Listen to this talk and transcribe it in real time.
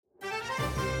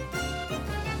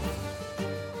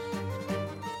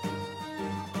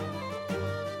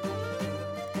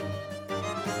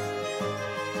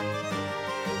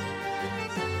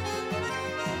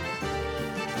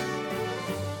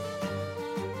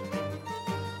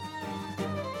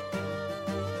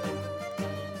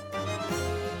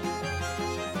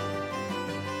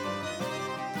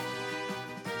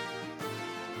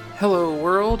Hello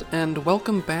world, and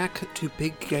welcome back to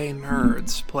Big Gay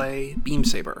Nerds Play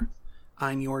Beamsaber.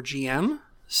 I'm your GM,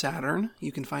 Saturn.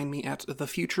 You can find me at The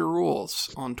Future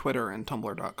Rules on Twitter and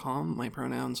Tumblr.com. My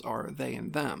pronouns are they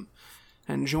and them.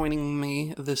 And joining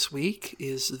me this week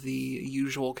is the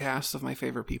usual cast of my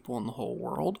favorite people in the whole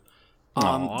world.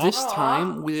 This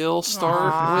time we'll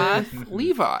start with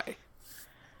Levi.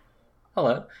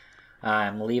 Hello,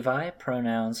 I'm Levi.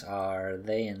 Pronouns are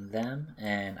they and them,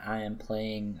 and I am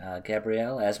playing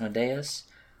Gabrielle Asmodeus.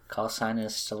 Call sign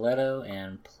is Stiletto,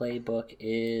 and playbook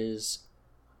is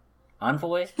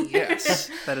Envoy?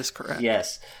 Yes, that is correct.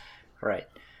 Yes, right.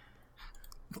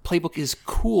 Playbook is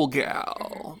Cool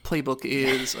Gal. Playbook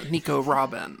is Nico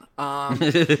Robin.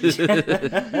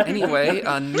 Anyway,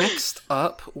 next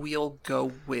up, we'll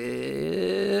go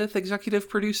with executive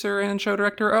producer and show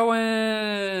director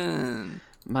Owen.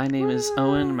 My name is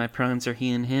Owen. My pronouns are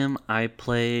he and him. I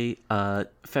play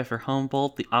Pfeffer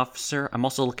Humboldt, the officer. I'm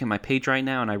also looking at my page right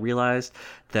now, and I realized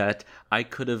that I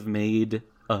could have made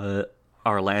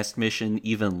our last mission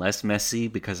even less messy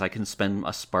because I can spend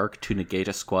a spark to negate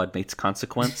a squad mate's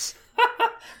consequence.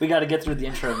 We got to get through the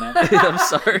intro, man. I'm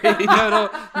sorry.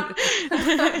 No.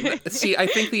 See, I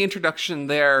think the introduction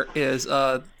there is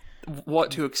what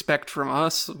to expect from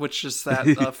us, which is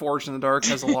that Forged in the Dark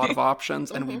has a lot of options,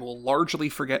 and we will largely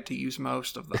forget to use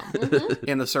most of them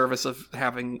in the service of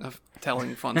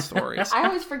telling fun stories. I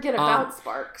always forget about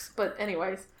Sparks, but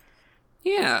anyways.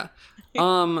 Yeah.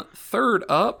 Third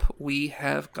up, we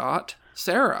have got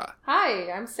Sarah.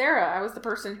 Hi, I'm Sarah. I was the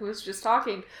person who was just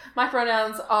talking. My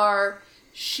pronouns are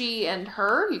she and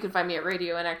her. You can find me at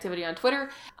Radio Inactivity on Twitter.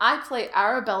 I play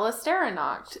Arabella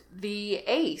Staranoct, the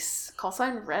ace, call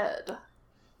sign Red.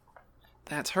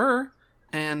 That's her.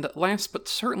 And last but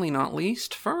certainly not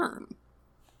least, Fern.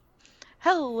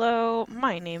 Hello,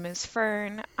 my name is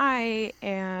Fern. You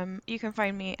can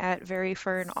find me at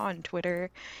VeryFern on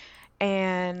Twitter.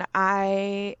 And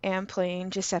I am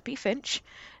playing Giuseppe Finch,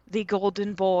 the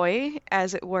golden boy,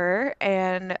 as it were,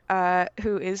 and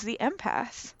who is the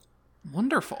empath.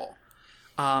 Wonderful.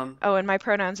 And my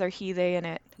pronouns are he, they, and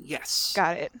it. Yes.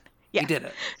 Got it. Yeah. You did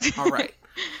it. All right.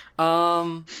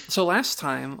 So last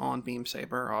time on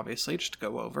Beamsaber, obviously, just to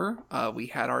go over, we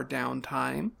had our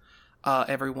downtime.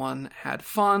 Everyone had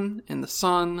fun in the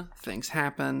sun. Things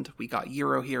happened. We got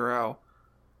Hero.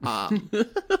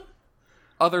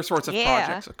 Other sorts of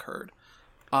projects occurred.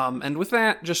 And with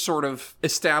that, just sort of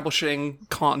establishing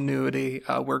continuity,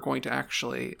 we're going to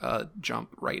actually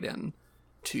jump right in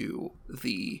to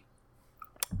the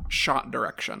shot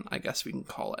direction, I guess we can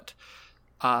call it.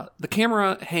 The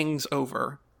camera hangs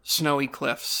over snowy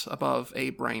cliffs above a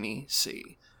briny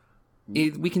sea.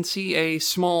 We can see a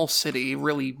small city,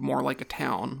 really more like a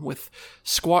town, with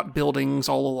squat buildings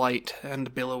all alight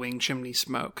and billowing chimney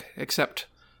smoke, except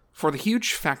for the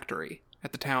huge factory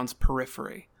at the town's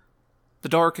periphery. The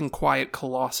dark and quiet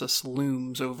colossus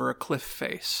looms over a cliff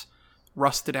face,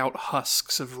 rusted-out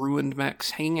husks of ruined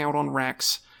mechs hanging out on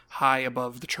racks high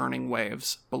above the churning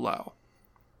waves below.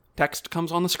 Text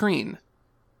comes on the screen.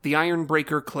 The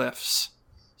Ironbreaker Cliffs.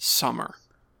 Summer.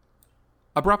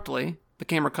 Abruptly, the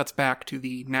camera cuts back to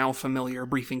the now-familiar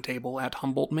briefing table at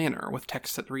Humboldt Manor with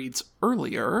text that reads,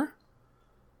 Earlier,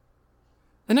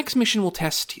 the next mission will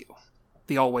test you.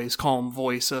 The always calm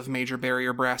voice of Major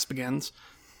Barrier Brass begins.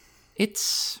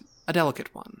 It's a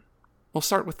delicate one. We'll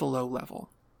start with the low level.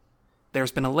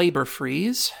 There's been a labor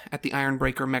freeze at the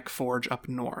Ironbreaker Mech Forge up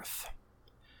north.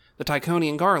 The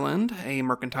Tychonian Garland, a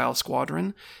mercantile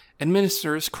squadron,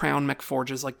 administers crown mech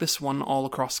forges like this one all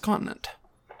across the continent.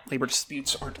 Labor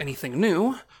disputes aren't anything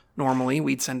new. Normally,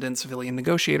 we'd send in civilian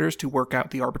negotiators to work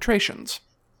out the arbitrations.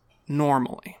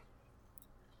 Normally.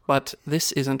 But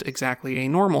this isn't exactly a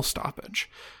normal stoppage.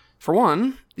 For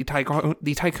one, the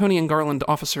Tychonian Garland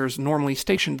officers normally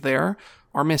stationed there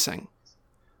are missing.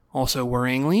 Also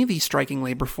worryingly, the striking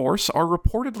labor force are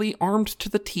reportedly armed to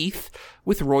the teeth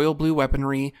with royal blue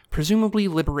weaponry, presumably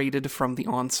liberated from the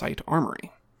on-site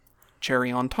armory.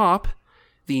 Cherry on top,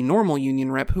 the normal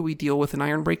Union rep who we deal with in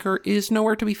Ironbreaker is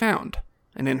nowhere to be found,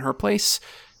 and in her place,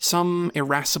 some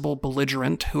irascible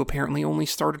belligerent who apparently only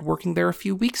started working there a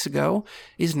few weeks ago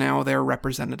is now their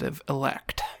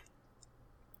representative-elect.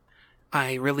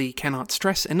 I really cannot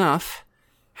stress enough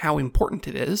how important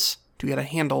it is to get a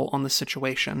handle on the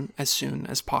situation as soon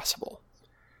as possible.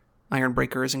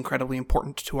 Ironbreaker is incredibly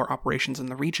important to our operations in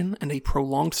the region, and a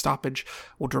prolonged stoppage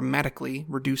will dramatically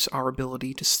reduce our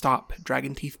ability to stop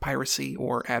Dragon Teeth piracy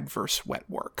or adverse wet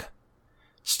work.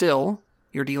 Still,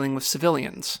 you're dealing with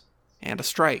civilians, and a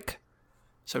strike,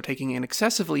 so taking an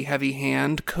excessively heavy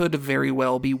hand could very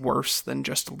well be worse than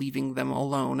just leaving them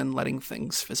alone and letting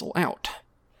things fizzle out.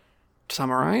 to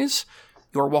summarize,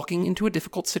 you're walking into a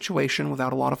difficult situation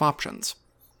without a lot of options.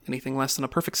 Anything less than a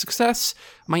perfect success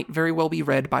might very well be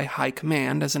read by High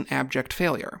Command as an abject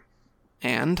failure.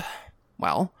 And,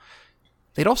 well,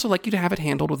 they'd also like you to have it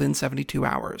handled within 72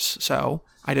 hours, so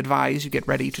I'd advise you get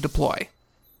ready to deploy.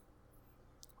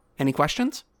 Any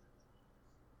questions?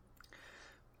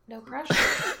 No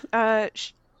pressure.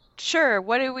 Sure.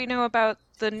 What do we know about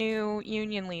the new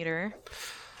union leader?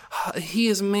 He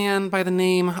is a man by the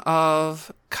name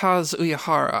of Kaz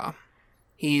Uyahara.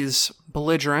 He's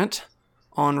belligerent,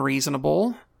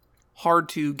 unreasonable, hard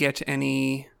to get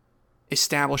any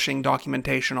establishing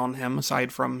documentation on him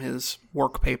aside from his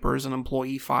work papers and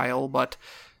employee file, but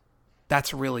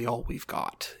that's really all we've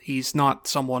got. He's not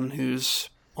someone who's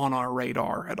on our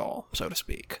radar at all, so to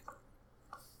speak.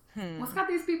 What's got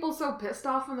these people so pissed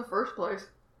off in the first place?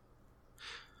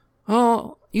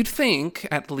 Well, you'd think,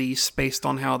 at least, based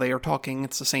on how they are talking,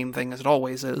 it's the same thing as it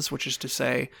always is, which is to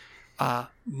say,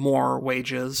 more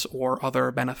wages or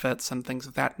other benefits and things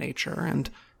of that nature. And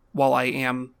while I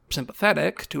am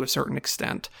sympathetic to a certain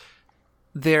extent,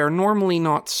 they're normally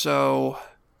not so...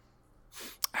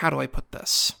 How do I put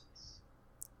this?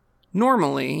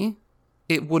 Normally,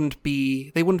 they wouldn't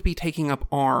be taking up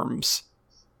arms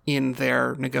in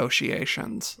their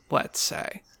negotiations, let's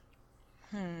say.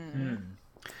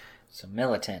 So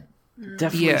militant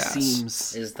Definitely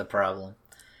seems... is the problem.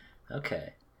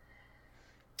 Okay.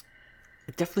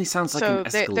 It definitely sounds like So an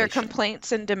escalation. their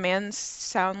complaints and demands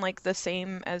sound like the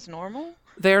same as normal?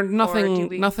 They're do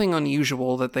we- nothing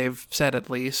unusual that they've said, at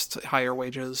least. Higher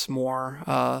wages, more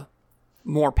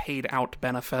paid out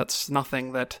benefits.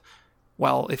 Nothing that,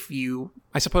 well,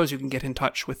 I suppose you can get in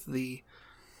touch with the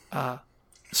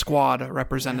squad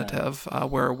representative.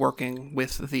 We're working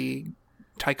with the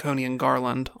Tychonian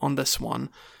Garland on this one.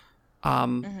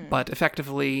 But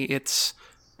effectively, it's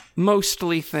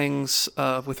mostly things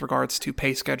with regards to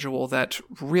pay schedule that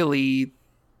really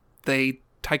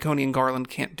Tychonian Garland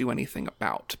can't do anything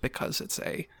about because it's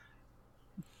a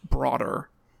broader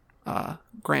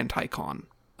Grand Tychon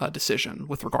decision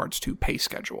with regards to pay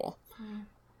schedule.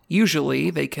 Usually,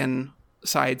 they can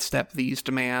sidestep these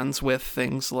demands with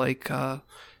things like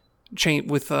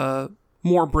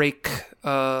more break.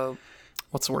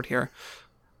 What's the word here?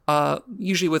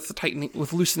 Usually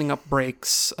with loosening up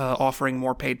breaks, offering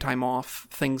more paid time off,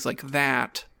 things like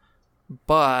that.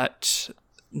 But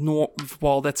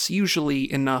while that's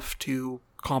usually enough to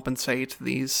compensate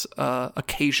these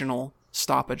occasional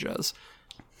stoppages,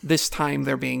 this time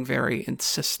they're being very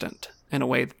insistent in a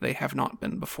way that they have not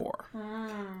been before.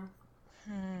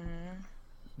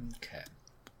 Okay.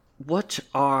 What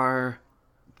are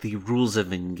the rules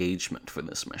of engagement for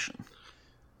this mission?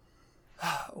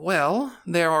 Well,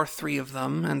 there are 3 of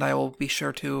them, and I will be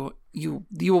sure to... You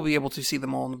will be able to see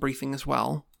them all in the briefing as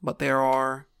well, but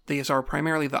these are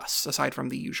primarily thus, aside from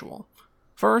the usual.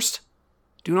 First,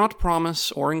 do not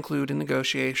promise or include in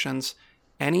negotiations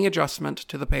any adjustment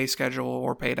to the pay schedule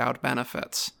or paid-out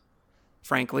benefits.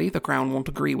 Frankly, the Crown won't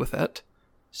agree with it,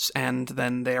 and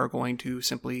then they are going to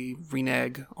simply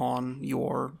renege on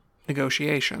your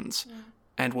negotiations,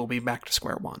 and we'll be back to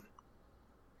square one.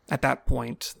 At that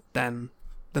point, then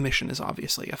the mission is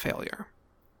obviously a failure.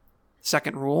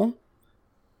 Second rule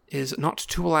is not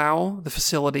to allow the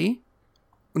facility,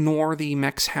 nor the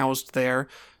mechs housed there,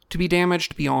 to be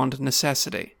damaged beyond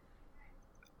necessity.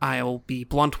 I'll be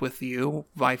blunt with you,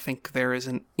 I think there is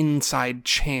an inside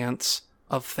chance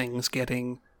of things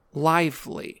getting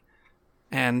lively,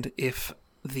 and if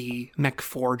the mech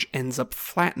forge ends up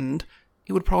flattened,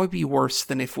 it would probably be worse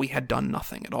than if we had done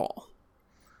nothing at all.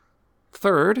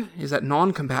 Third is that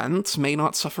non-combatants may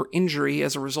not suffer injury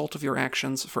as a result of your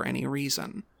actions for any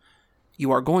reason.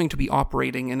 You are going to be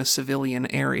operating in a civilian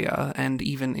area, and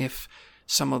even if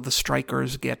some of the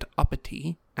strikers get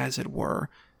uppity, as it were,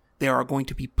 there are going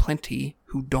to be plenty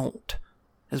who don't,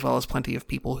 as well as plenty of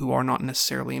people who are not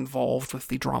necessarily involved with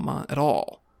the drama at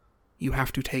all. You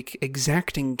have to take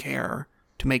exacting care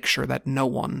to make sure that no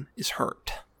one is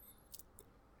hurt.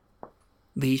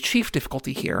 The chief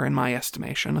difficulty here, in my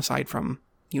estimation, aside from,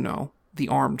 the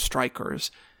armed strikers,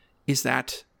 is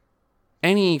that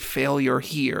any failure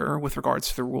here with regards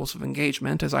to the rules of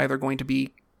engagement is either going to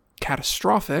be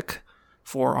catastrophic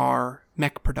for our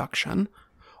mech production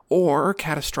or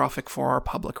catastrophic for our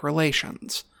public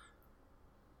relations.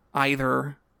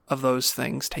 Either of those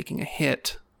things taking a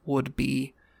hit would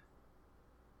be,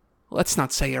 let's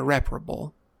not say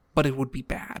irreparable, but it would be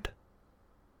bad.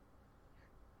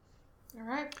 All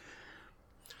right.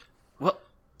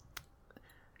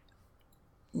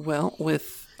 Well,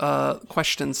 with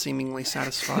questions seemingly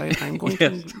satisfied, I'm going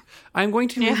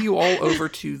to move you all over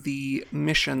to the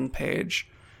mission page,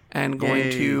 and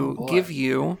going to give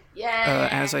you,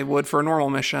 as I would for a normal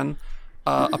mission,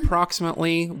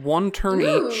 approximately 1 turn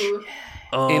each,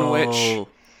 in which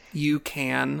you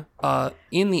can,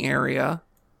 in the area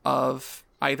of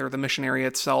either the mission area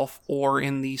itself or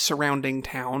in the surrounding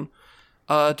town,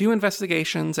 do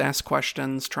investigations, ask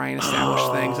questions, try and establish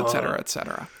things, etc.,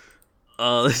 etc.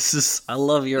 Oh, I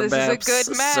love your maps is a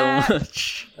good map. so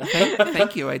much.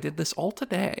 Thank you. I did this all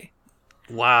today.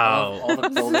 Wow. All the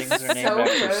buildings are named So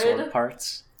after good. sword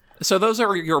parts. So those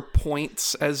are your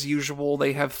points, as usual.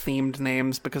 They have themed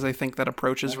names because I think that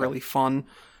approach is really fun.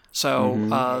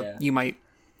 So you might...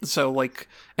 So, like...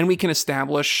 And we can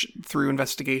establish through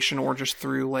investigation or just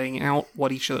through laying out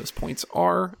what each of those points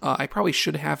are. I probably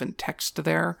should have in text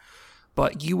there,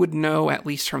 but you would know, at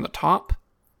least from the top,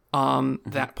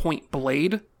 that Point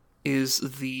Blade is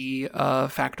the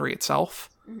factory itself.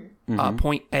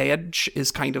 Point Edge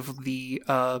is kind of the...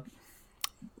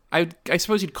 I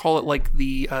suppose you'd call it like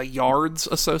the yards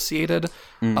associated,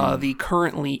 the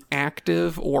currently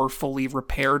active or fully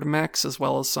repaired mechs, as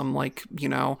well as some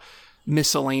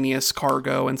miscellaneous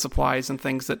cargo and supplies and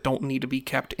things that don't need to be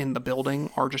kept in the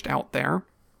building are just out there.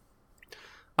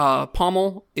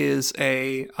 Pommel is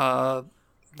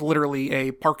literally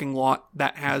a parking lot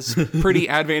that has pretty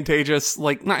advantageous,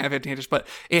 not advantageous, but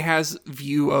it has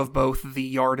view of both the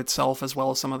yard itself as well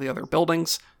as some of the other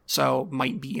buildings. So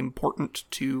might be important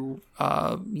to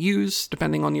use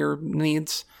depending on your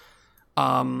needs.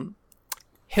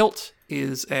 Hilt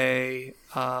is a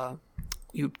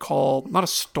you'd call not a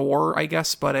store, I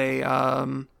guess, but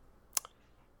a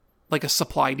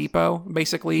supply depot,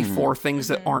 basically, for things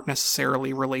that aren't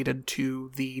necessarily related to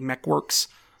the mechworks.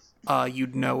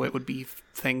 You'd know it would be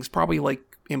things probably like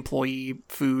employee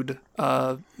food,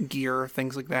 gear,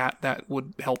 things like that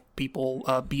would help people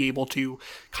be able to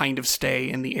kind of stay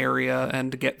in the area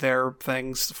and get their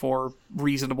things for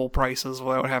reasonable prices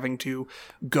without having to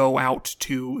go out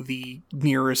to the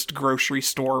nearest grocery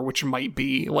store, which might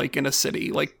be in a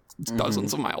city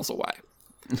dozens of miles away.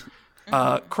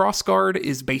 Crossguard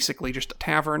is basically just a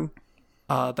tavern.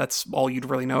 That's all you'd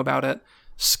really know about it.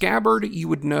 Scabbard, you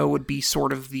would know, would be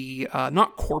sort of the,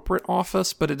 not corporate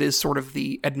office, but it is sort of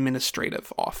the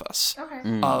administrative office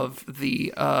of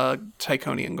the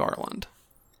Tychonian Garland.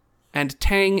 And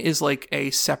Tang is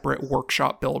a separate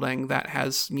workshop building that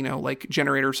has,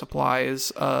 generator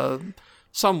supplies,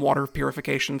 some water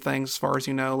purification things, as far as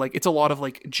you know. It's a lot of,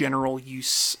 general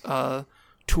use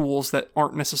tools that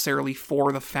aren't necessarily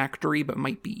for the factory, but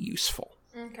might be useful.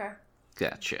 Okay.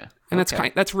 Gotcha. And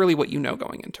that's really what you know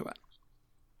going into it.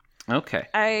 Okay.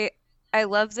 I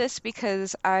love this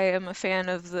because I am a fan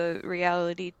of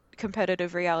the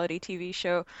competitive reality TV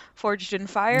show Forged in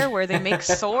Fire, where they make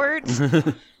swords.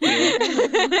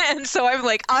 And so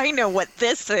I'm I know what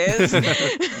this is.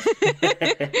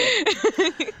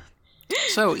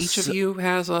 So each of you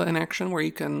has an action where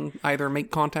you can either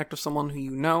make contact with someone who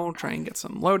you know, try and get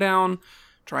some lowdown,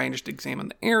 try and just examine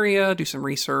the area, do some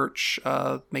research,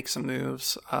 make some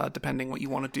moves, depending what you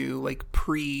want to do,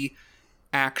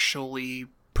 actually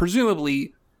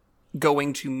presumably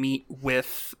going to meet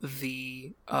with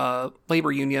the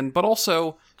labor union, but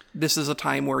also this is a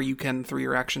time where you can, through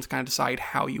your actions, kind of decide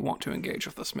how you want to engage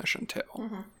with this mission too.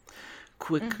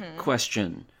 Quick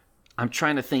question. I'm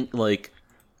trying to think,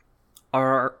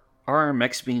 are our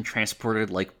mechs being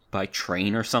transported by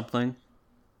train or something?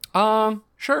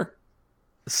 Sure.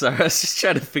 So I was just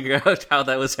trying to figure out how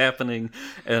that was happening.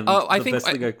 And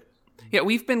yeah,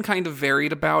 we've been kind of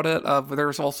varied about it.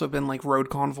 There's also been road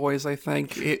convoys, I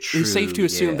think. It is safe to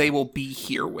assume they will be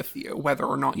here with you, whether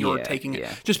or not you're taking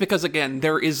it. Just because, again,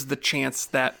 there is the chance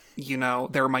that,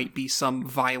 there might be some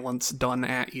violence done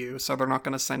at you, so they're not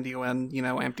going to send you in,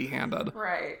 empty-handed.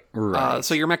 Right.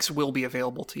 So your mechs will be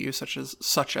available to you, such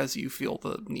as you feel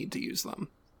the need to use them.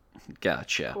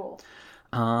 Gotcha. Cool.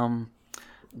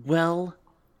 Well,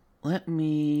 let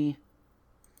me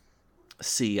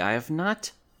see. I have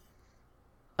not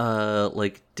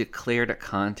declared a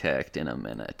contact in a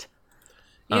minute.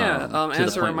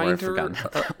 As a reminder,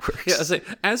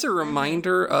 as a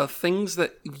reminder, things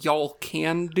that y'all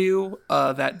can do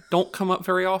that don't come up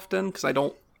very often, because I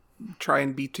don't try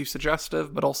and be too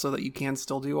suggestive, but also that you can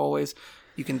still do always.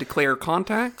 You can declare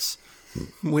contacts,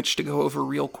 which, to go over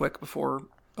real quick before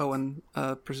Owen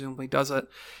presumably does it,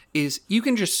 is you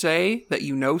can just say that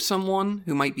you know someone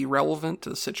who might be relevant to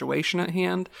the situation at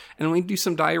hand, and we do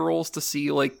some die rolls to see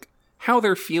how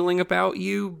they're feeling about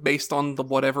you based on the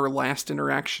whatever last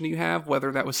interaction you have,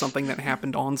 whether that was something that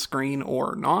happened on screen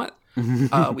or not.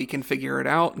 we can figure it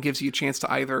out. It gives you a chance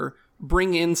to either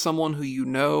bring in someone who you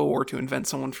know or to invent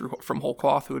someone from whole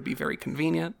cloth who would be very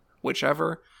convenient,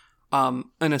 whichever. In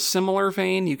a similar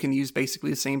vein, you can use basically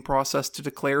the same process to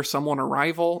declare someone a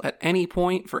rival at any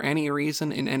point for any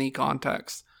reason in any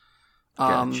context.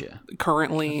 Gotcha.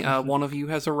 Currently, one of you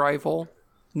has a rival.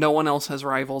 No one else has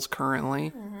rivals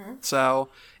currently. So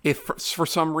if for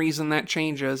some reason that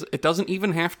changes, it doesn't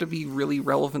even have to be really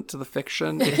relevant to the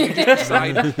fiction. If you just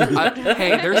decide,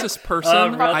 hey, there's this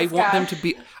person, I want them to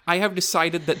be... I have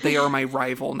decided that they are my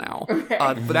rival now. Okay.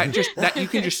 But that you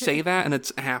can just say that and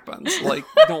it happens. Like,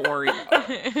 don't worry about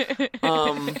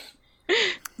it.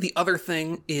 The other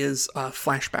thing is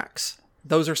flashbacks.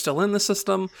 Those are still in the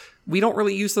system. We don't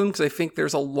really use them because I think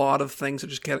there's a lot of things that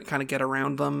just kind of get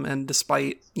around them. And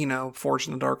despite, Forged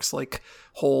in the Dark's like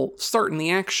whole start in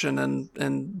the action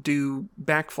and do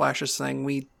backflashes thing,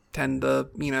 we tend to,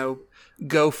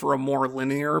 go for a more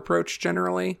linear approach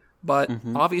generally. But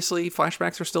obviously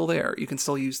flashbacks are still there. You can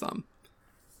still use them.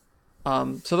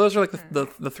 So those are like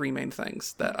the three main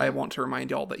things that I want to remind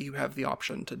y'all that you have the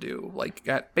option to do, like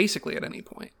basically at any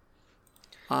point.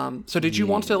 So did you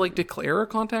want to like declare a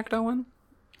contact, Owen?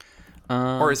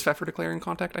 Or is Pfeffer declaring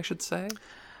contact, I should say?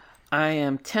 I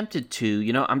am tempted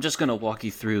to. I'm just going to walk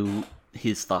you through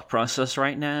his thought process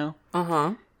right now.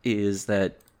 Is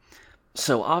that...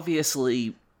 So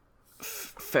obviously,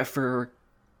 Pfeffer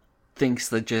thinks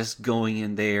that just going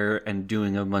in there and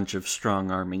doing a bunch of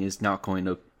strong arming is not going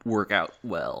to work out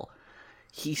well.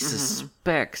 He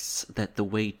suspects that the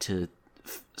way to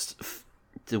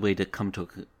come to a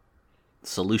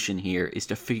solution here is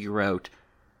to figure out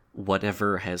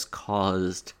whatever has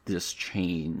caused this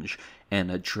change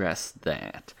and address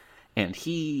that. And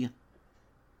he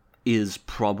is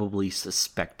probably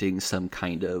suspecting some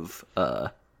kind of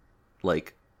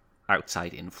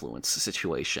outside influence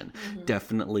situation.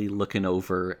 Definitely looking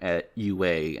over at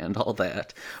UA and all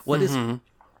that. What is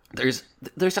there's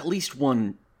at least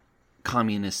one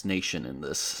communist nation in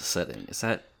this setting. Is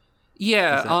that...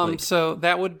 Yeah, so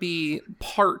that would be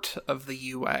part of the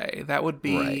UA. That would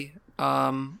be, right.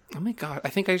 Oh my god, I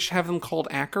think I should have them called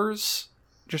Ackers,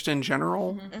 just in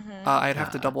general. I'd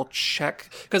have to double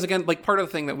check. Because again, like part of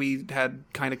the thing that we had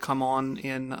kind of come on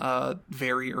in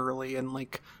very early and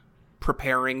like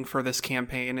preparing for this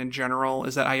campaign in general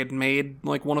is that I had made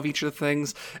like one of each of the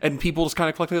things and people just kind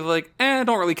of collectively like,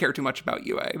 don't really care too much about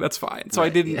UA. That's fine. So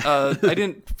right, I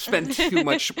didn't spend too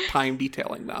much time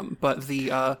detailing them, but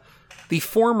the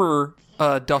former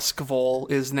Duskvol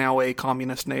is now a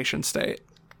communist nation state.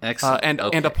 Excellent.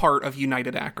 And a part of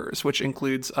United Ackers, which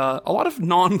includes a lot of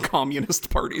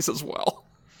non-communist parties as well.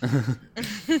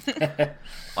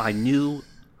 I knew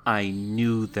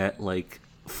that like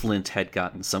Flint had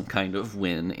gotten some kind of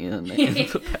win in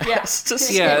the past.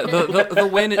 Yeah, the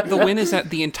win is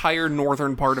that the entire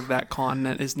northern part of that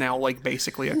continent is now like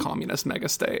basically a communist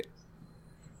megastate.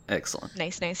 Excellent.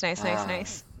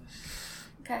 Nice.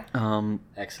 Okay.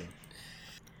 Excellent.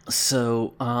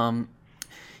 So,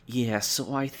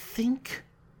 so I think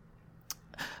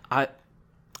I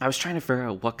was trying to figure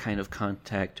out what kind of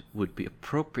contact would be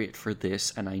appropriate for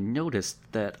this, and I noticed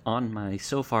that on my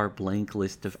so far blank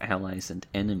list of allies and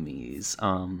enemies,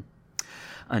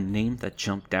 a name that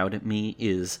jumped out at me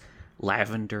is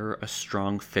Lavender, a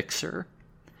strong fixer.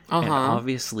 And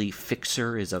obviously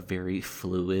fixer is a very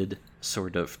fluid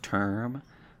sort of term,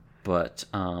 but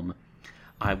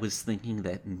I was thinking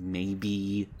that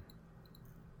maybe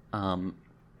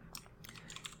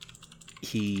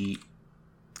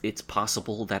it's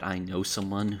possible that I know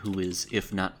someone who is,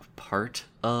 if not part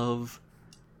of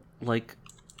like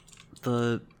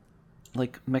the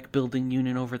mech building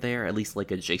unit over there, at least like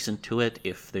adjacent to it,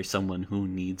 if there's someone who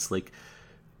needs like,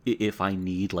 if I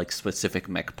need like specific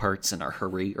mech parts in a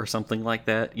hurry or something like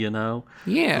that,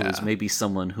 Yeah. Who is maybe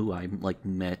someone who I like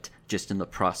met just in the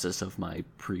process of my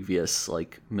previous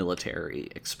like military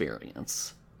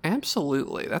experience.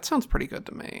 Absolutely. That sounds pretty good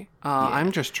to me.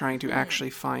 I'm just trying to actually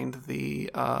find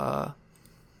the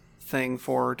thing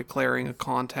for declaring a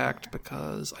contact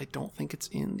because I don't think it's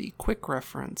in the quick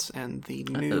reference, and the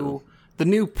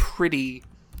new pretty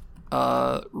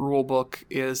rulebook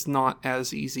is not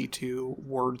as easy to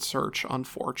word search,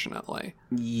 unfortunately.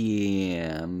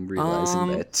 Yeah, I'm realizing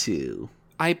that too.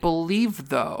 I believe,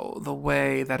 though, the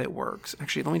way that it works...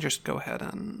 Actually, let me just go ahead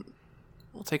and...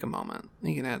 We'll take a moment.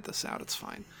 You can edit this out. It's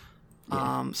fine.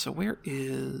 Yeah. So where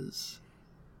is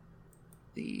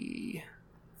the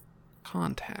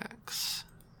contacts?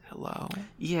 Hello?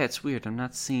 Yeah, it's weird. I'm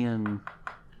not seeing...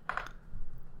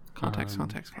 Contacts.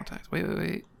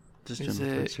 Wait. Just is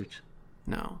general it... search.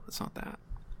 No, that's not that.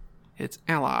 It's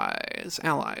allies.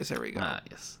 There we go.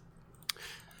 Yes.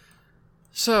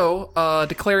 So,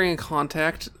 declaring a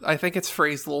contact, I think it's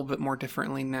phrased a little bit more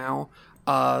differently now.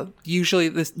 Usually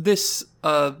this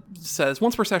says,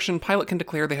 once per session, pilot can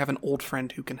declare they have an old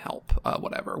friend who can help,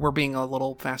 whatever. We're being a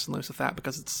little fast and loose with that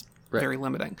because it's very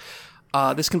limiting.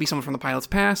 This can be someone from the pilot's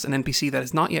past, an NPC that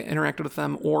has not yet interacted with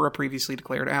them, or a previously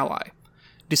declared ally.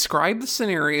 Describe the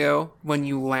scenario when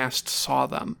you last saw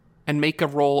them, and make a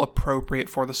roll appropriate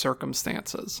for the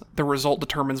circumstances. The result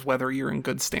determines whether you're in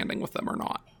good standing with them or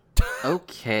not.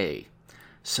 Okay.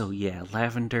 So yeah,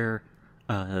 Lavender,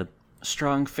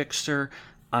 strong fixer.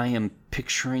 I am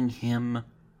picturing him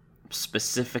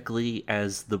specifically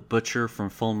as the butcher from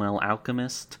Full Metal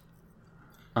Alchemist.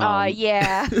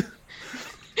 Yeah.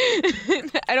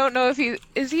 I don't know if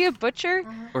is he a butcher?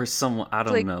 Or someone, I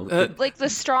don't know. Like the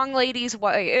strong lady's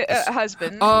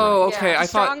husband. Oh, okay. I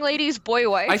thought Strong lady's boy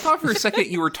wife. I thought for a second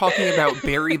you were talking about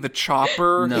Barry the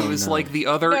Chopper, who was like the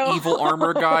other evil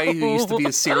armor guy who used to be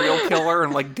a serial killer.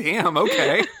 And like, damn,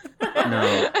 okay.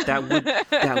 No,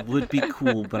 that would be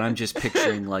cool, but I'm just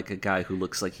picturing like a guy who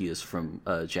looks like he is from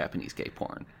Japanese gay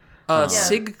porn.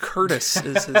 Sig Curtis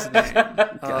is his name.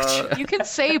 Gotcha. You can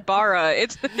say Bara.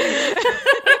 It's you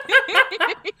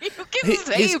can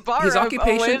say Bara. His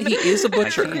occupation, Owen. he is a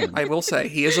butcher. can. I will say,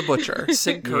 he is a butcher.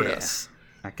 Sig Curtis.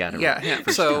 I got it. Yeah, right.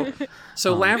 him.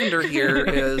 So Lavender here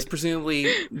is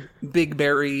presumably Big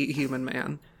Barry Human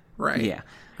Man, right? Yeah.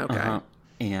 Okay.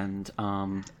 And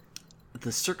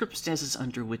the circumstances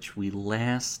under which we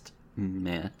last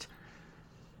met,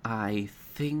 I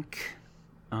think.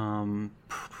 Hold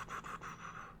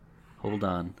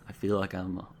on. I feel like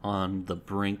I'm on the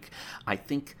brink. I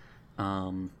think.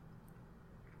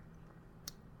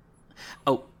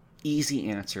 Oh, easy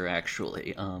answer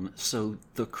actually. So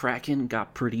the Kraken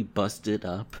got pretty busted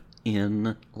up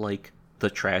in like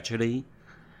the tragedy,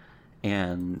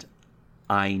 and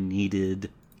I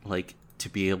needed like to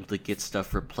be able to get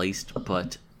stuff replaced,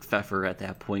 but Pfeffer at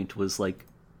that point was like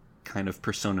kind of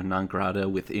persona non grata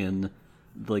within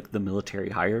like the military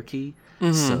hierarchy.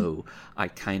 So I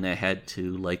kind of had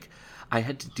to I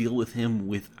had to deal with him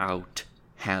without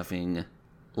having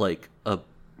like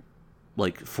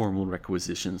formal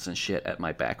requisitions and shit at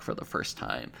my back for the first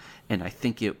time, and I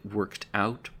think it worked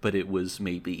out, but it was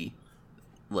maybe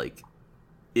like,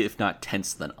 if not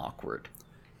tense, then awkward.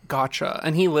 Gotcha.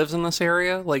 And he lives in this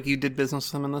area? Like, you did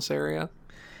business with him in this area?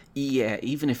 Yeah,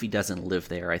 even if he doesn't live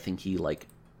there, I think he like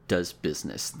does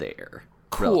business there.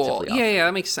 Cool. Yeah,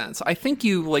 that makes sense. I think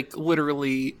you like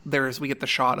literally we get the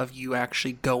shot of you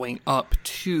actually going up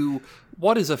to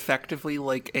what is effectively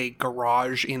like a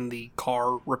garage in the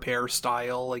car repair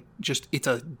style. Like, just it's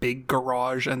a big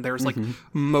garage, and there's like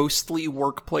mostly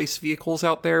workplace vehicles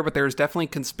out there, but there's definitely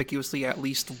conspicuously at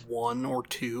least one or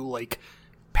two like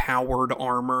powered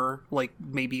armor, like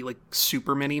maybe like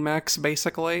super mini mechs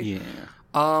basically. Yeah.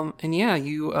 And yeah,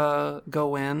 you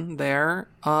go in there.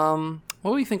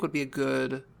 What do you think would be a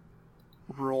good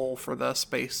role for this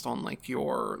based on like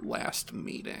your last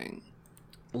meeting?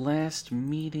 Last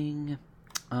meeting,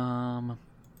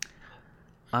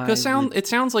 it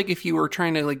sounds like if you were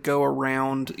trying to like go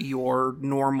around your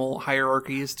normal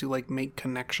hierarchies to like make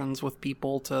connections with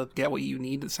people to get what you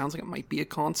need, it sounds like it might be a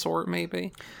consort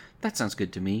maybe. That sounds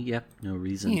good to me. Yep, no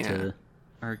reason to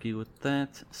argue with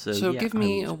that. So yeah, give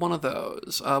me one of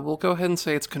those. We'll go ahead and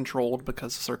say it's controlled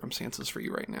because the circumstances for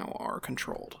you right now are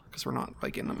controlled because we're not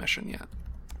like in the mission yet.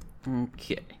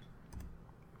 Okay.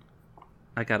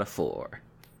 I got a 4.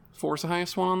 4's the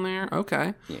highest one on there?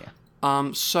 Okay. Yeah.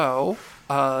 So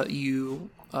you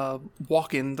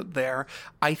walk in there.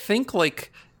 I think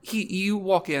like you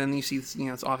walk in and you see,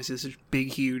 it's obviously this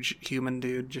big, huge human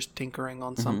dude just tinkering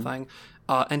on something.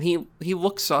 And he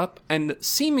looks up and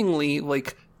seemingly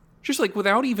like, just like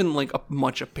without even like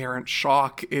much apparent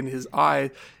shock in his eye,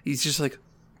 he's just like,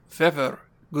 Pfeffer,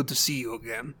 good to see you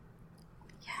again.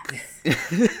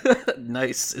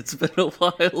 Nice. It's been a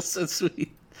while since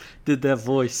we did that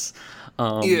voice.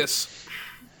 Yes.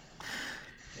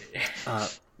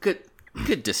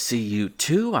 Good to see you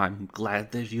too. I'm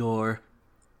glad that you're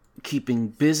keeping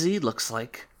busy. Looks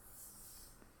like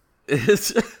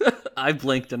I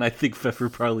blinked, and I think Pfeffer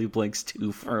probably blinks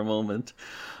too for a moment.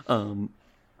 But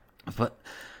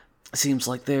it seems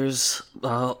like there's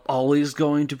always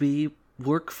going to be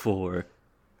work for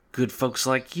good folks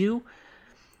like you.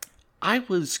 I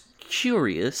was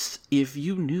curious if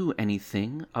you knew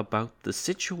anything about the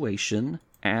situation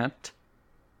at...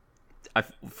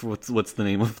 what's the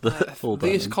name of the... hold on.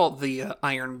 It's called the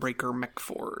Ironbreaker Mech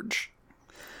Forge.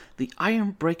 The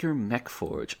Ironbreaker Mech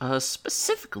Forge.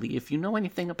 Specifically, if you know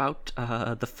anything about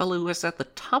the fellow who is at the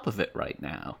top of it right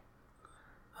now.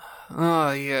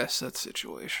 Yes, that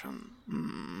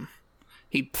situation.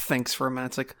 He thinks for a minute.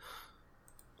 It's like,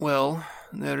 well,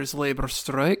 there is labor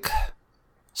strike.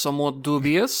 Somewhat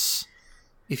dubious,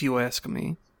 if you ask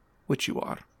me, which you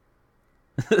are.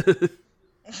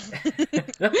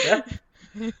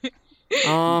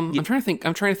 I'm trying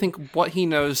to think what he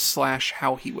knows /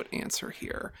 how he would answer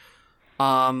here.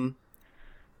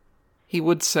 He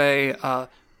would say,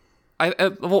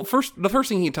 the first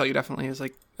thing he'd tell you definitely is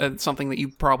like something that you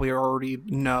probably already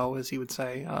know, as he would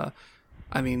say.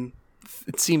 I mean,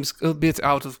 it seems a bit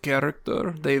out of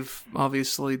character. They've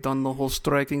obviously done the whole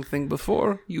striking thing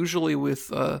before, usually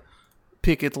with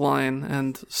picket line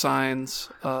and signs,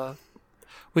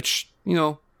 which,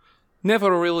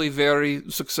 never really very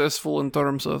successful in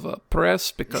terms of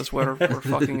press, because we're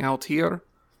fucking out here.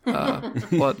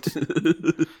 But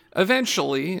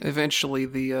eventually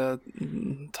the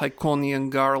Tyconian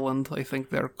Garland, I think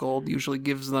they're called, usually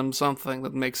gives them something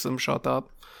that makes them shut up.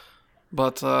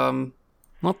 But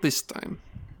not this time.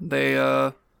 They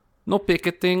no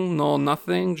picketing, no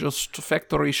nothing, just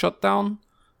factory shutdown.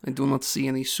 I do not see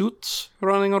any suits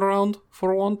running around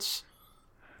for once.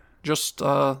 Just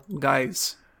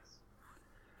guys.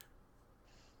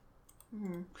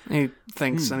 He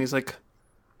thinks, and he's like,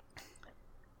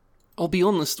 I'll be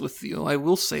honest with you, I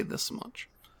will say this much.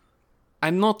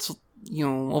 I'm not,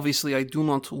 obviously I do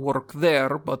not work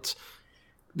there, but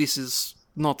this is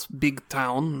not big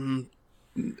town.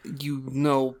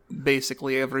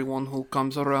 Basically everyone who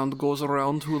comes around, goes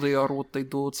around, who they are, what they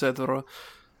do, etc.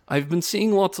 I've been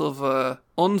seeing lots of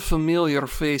unfamiliar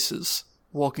faces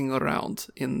walking around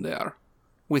in there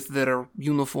with their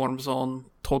uniforms on,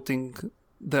 toting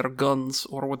their guns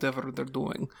or whatever they're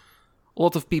doing. A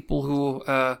lot of people who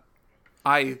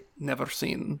I never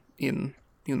seen in,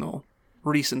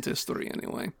 recent history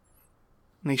anyway.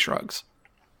 And he shrugs.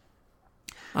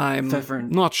 I'm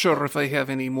not sure if I have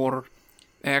any more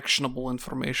actionable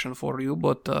information for you,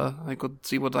 but I could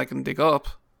see what I can dig up.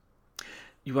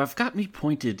 You have got me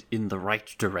pointed in the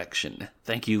right direction.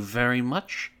 Thank you very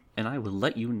much, and I will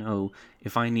let you know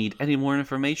if I need any more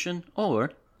information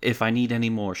or if I need any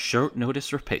more short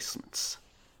notice replacements.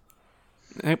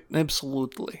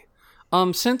 Absolutely.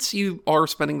 Since you are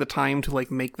spending the time to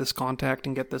make this contact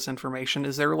and get this information,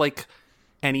 is there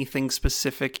anything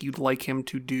specific you'd like him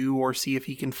to do or see if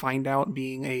he can find out,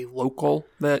 being a local,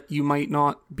 that you might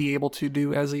not be able to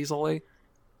do as easily?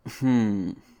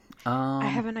 I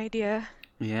have an idea.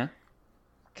 Yeah?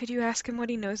 Could you ask him what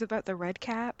he knows about the red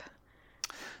cap?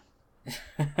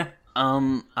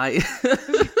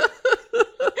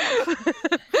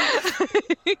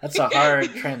 That's a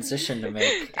hard transition to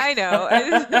make. I know.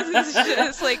 It's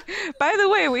just by the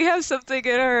way, we have something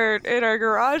in our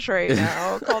garage right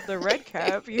now called the red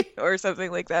cap, or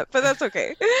something like that. But that's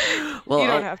okay. Well, you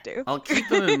don't have to. I'll keep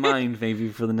them in mind maybe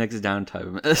for the next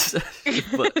downtime.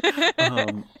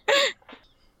 But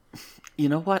you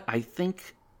know what? I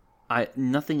think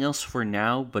nothing else for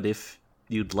now. But if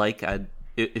you'd like,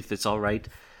 if it's all right,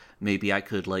 maybe I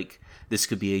could this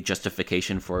could be a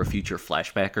justification for a future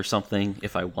flashback or something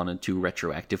if I wanted to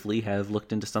retroactively have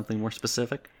looked into something more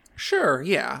specific. Sure,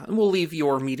 yeah. We'll leave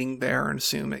your meeting there and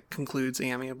assume it concludes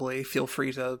amicably. Feel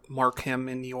free to mark him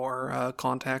in your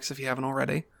contacts if you haven't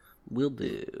already. Will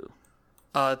do.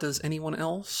 Does anyone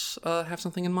else have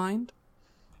something in mind?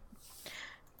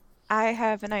 I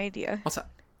have an idea. What's that?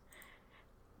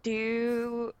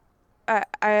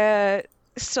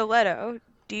 Stiletto,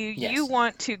 do Yes. you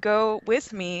want to go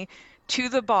with me to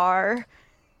the bar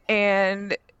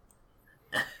and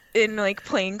in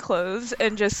plain clothes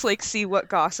and just see what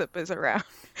gossip is around?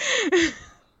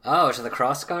 Oh, to the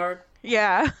cross guard?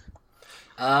 Yeah.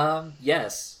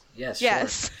 Yes. Yes.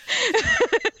 Yes.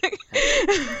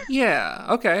 Yeah,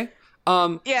 okay.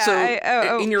 Yeah,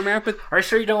 so in your map, Are you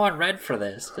sure you don't want red for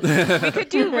this? we could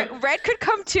do Red could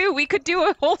come too. We could do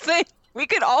a whole thing. We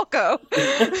could all go.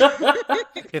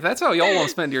 if that's how y'all want to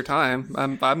spend your time,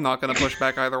 I'm not going to push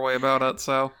back either way about it.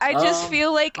 So I just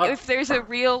feel if there's a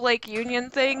real union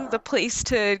thing, the place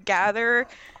to gather,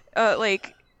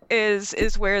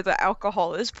 is where the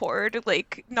alcohol is poured.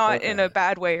 Not in a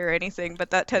bad way or anything, but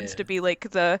that tends to be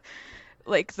the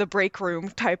break room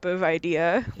type of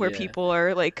idea where people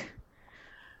are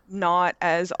not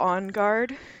as on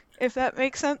guard, if that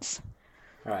makes sense.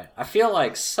 Right. I feel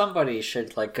like somebody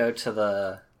should go to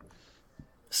the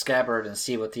scabbard and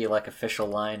see what the official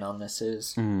line on this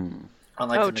is. On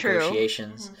the true.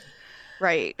 negotiations.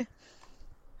 Right.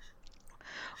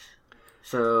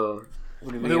 So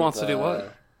who wants to do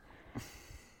what?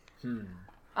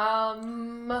 I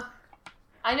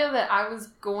know that I was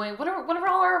going. What are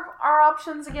all our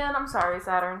options again? I'm sorry,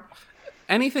 Saturn.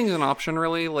 anything's an option,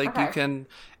 really. Like, you Okay. can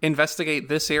investigate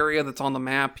this area that's on the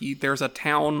map. There's a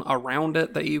town around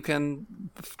it that you can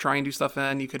try and do stuff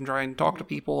in. You can try and talk to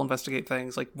people, investigate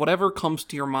things. Like, whatever comes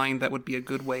to your mind that would be a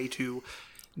good way to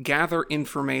gather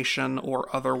information or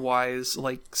otherwise,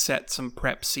 like, set some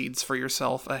prep seeds for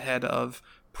yourself ahead of,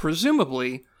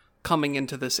 presumably, coming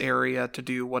into this area to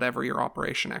do whatever your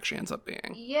operation actually ends up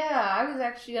being. Yeah, I was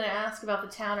actually going to ask about the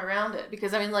town around it,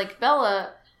 because, I mean, like,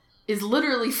 Bella is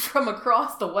literally from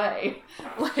across the way.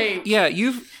 Like, Yeah,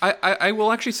 I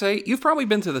will actually say, you've probably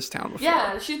been to this town before.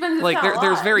 yeah, she's been to this Like, town a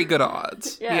there's lot. very good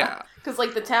odds. Yeah. Because,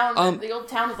 like, the old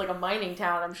town is like a mining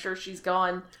town. I'm sure she's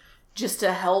gone just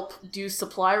to help do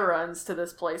supply runs to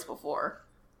this place before.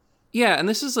 Yeah, and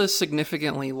this is a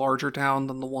significantly larger town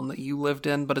than the one that you lived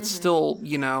in, but it's still,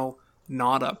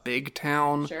 not a big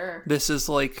town. Sure. This is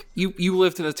like, you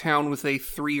lived in a town with a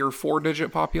 3 or 4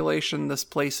 digit population. This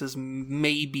place is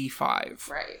maybe 5.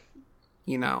 Right.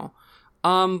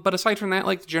 But aside from that,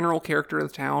 like, the general character of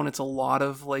the town, it's a lot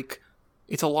of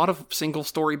single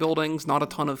story buildings, not a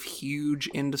ton of huge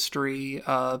industry.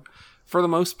 For the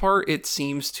most part, it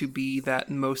seems to be that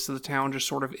most of the town just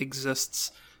sort of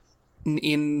exists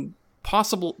in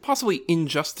possibly in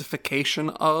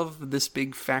justification of this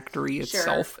big factory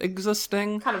itself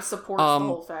existing. Kind of supports the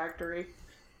whole factory.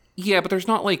 Yeah, but there's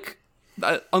not, like,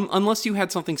 unless you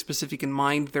had something specific in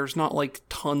mind, there's not, like,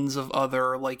 tons of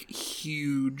other, like,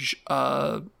 huge,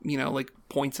 like,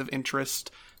 points of interest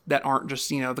that aren't just,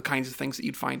 the kinds of things that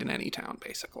you'd find in any town,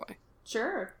 basically.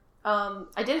 Sure.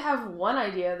 I did have one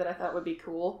idea that I thought would be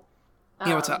cool.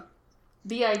 Yeah, what's up?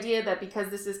 The idea that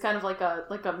because this is kind of like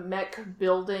a mech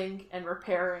building and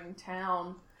repairing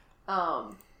town,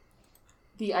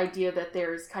 the idea that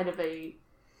there's kind of a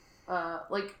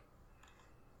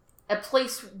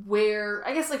place where,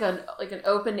 I guess, like an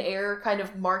open air kind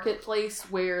of marketplace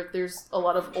where there's a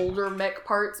lot of older mech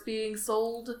parts being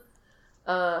sold,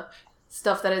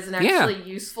 stuff that isn't actually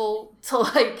useful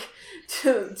to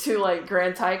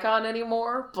Grand Tycon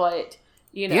anymore, but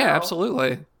Yeah,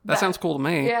 absolutely. That sounds cool to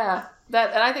me. Yeah,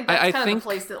 and I think that's I kind think of the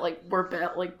place that where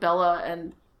Bella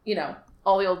and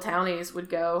all the old townies would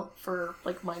go for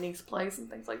like mining supplies and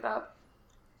things like that.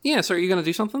 Yeah, so are you going to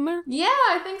do something there? Yeah,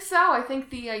 I think so. I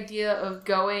think the idea of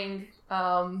going,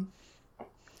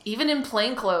 even in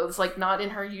plain clothes, like not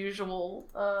in her usual,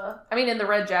 in the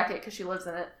red jacket because she lives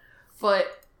in it,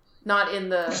 but not in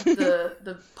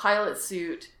the pilot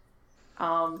suit,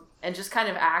 and just kind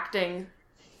of acting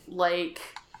like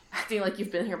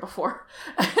you've been here before.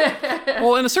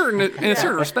 Well, in a certain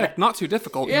respect, not too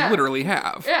difficult. Yeah. You literally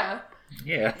have. Yeah.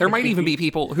 Yeah. There might even be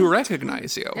people who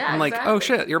recognize you. Yeah, I'm like, exactly. oh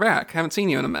shit, you're back. Haven't seen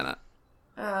you in a minute.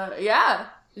 Yeah.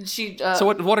 And she. So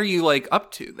what are you like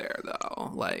up to there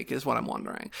though? Like, is what I'm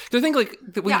wondering. Do you think like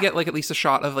that we get like at least a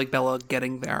shot of like Bella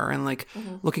getting there and like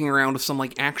looking around with some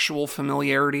like actual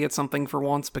familiarity at something for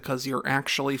once because you're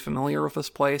actually familiar with this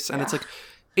place and it's like.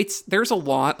 There's a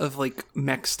lot of, like,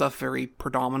 mech stuff very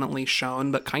predominantly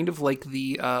shown, but kind of like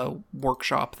the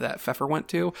workshop that Pfeffer went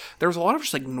to, there's a lot of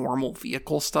just, like, normal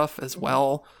vehicle stuff as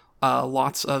well.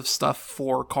 Lots of stuff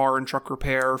for car and truck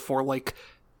repair, for, like,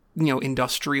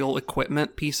 industrial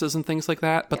equipment pieces and things like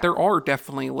that. But there are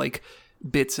definitely, like,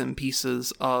 bits and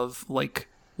pieces of, like,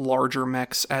 larger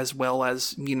mechs as well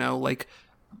as, like,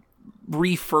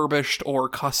 refurbished or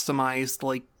customized,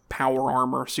 like, power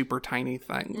armor, super tiny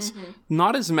things.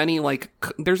 Not as many, like,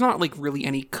 there's not, like, really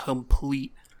any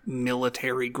complete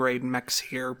military grade mechs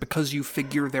here because you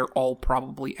figure they're all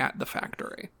probably at the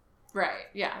factory. Right.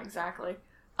 Yeah, exactly.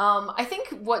 I think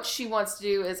what she wants to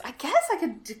do is, I guess I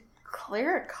could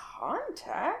declare a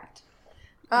contact.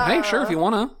 Hey, sure, if you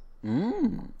want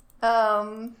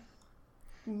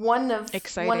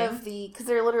Exciting. One of the, because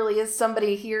there literally is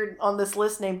somebody here on this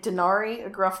list named Denari, a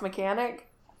gruff mechanic.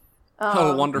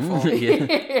 Oh, wonderful.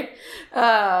 It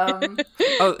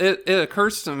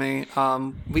occurs to me,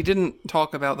 we didn't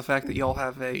talk about the fact that y'all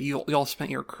have y'all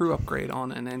spent your crew upgrade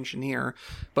on an engineer,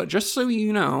 but just so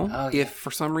you know, if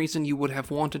for some reason you would have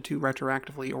wanted to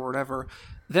retroactively or whatever,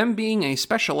 them being a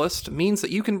specialist means that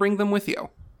you can bring them with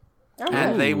you.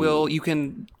 And you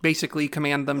can basically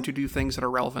command them to do things that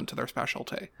are relevant to their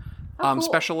specialty. Cool.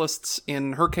 Specialists,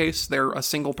 in her case, they're a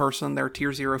single person, they're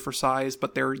tier 0 for size,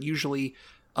 but they're usually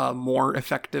more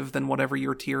effective than whatever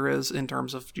your tier is in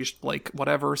terms of just like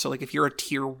whatever. So like if you're a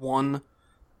tier 1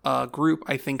 group,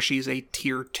 I think she's a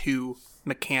tier 2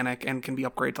 mechanic and can be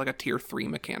upgraded to like a tier 3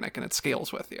 mechanic and it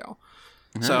scales with you.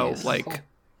 Nice. So like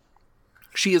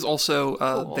she is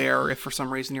also there if for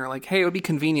some reason you're like, hey, it would be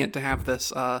convenient to have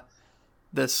this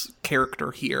this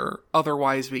character here.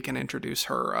 Otherwise we can introduce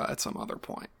her at some other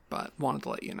point, but wanted to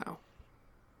let you know.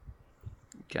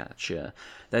 Gotcha.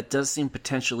 That does seem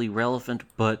potentially relevant,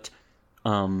 but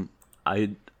I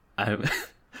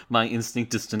my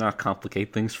instinct is to not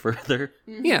complicate things further.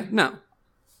 Yeah, no.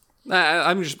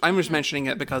 I'm just mentioning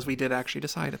it because we did actually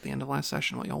decide at the end of last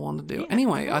session what y'all wanted to do.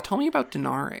 Anyway, tell me about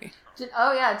Denari.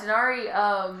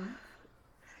 Denari.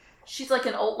 She's like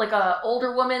an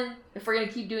older woman. If we're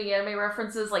gonna keep doing anime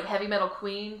references, like Heavy Metal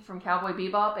Queen from Cowboy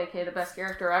Bebop, aka the best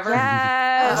character ever.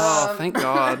 Yes. Oh, thank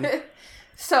God.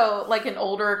 So, like an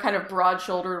older, kind of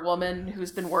broad-shouldered woman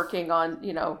who's been working on,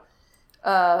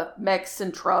 mechs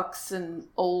and trucks and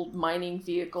old mining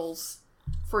vehicles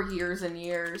for years and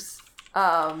years.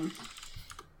 And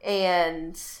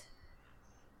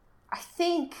I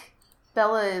think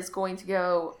Bella is going to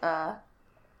go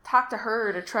talk to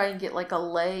her to try and get like a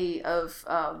lay of,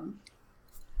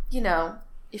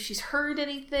 if she's heard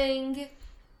anything,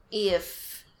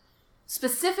 if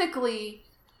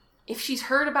she's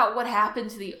heard about what happened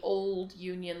to the old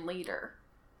Union leader.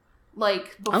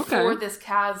 Like, before this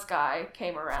Kaz guy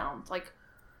came around. Like,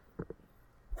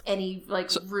 any,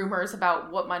 rumors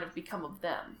about what might have become of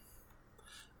them.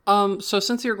 So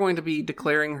since you're going to be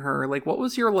declaring her, what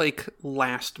was your,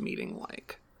 last meeting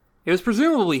like? It was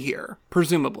presumably here.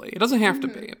 Presumably. It doesn't have to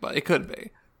be, but it could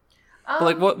be.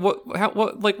 But,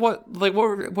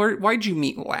 why'd you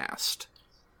meet last?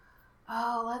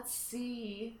 Oh, let's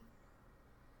see.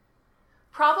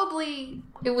 Probably,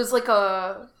 it was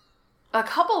a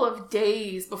couple of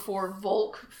days before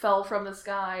Volk fell from the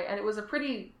sky, and it was a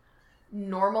pretty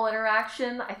normal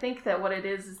interaction. I think that what it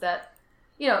is that,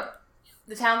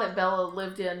 the town that Bella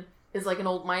lived in is like an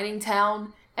old mining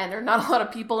town, and there are not a lot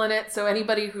of people in it, so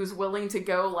anybody who's willing to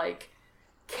go,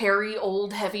 carry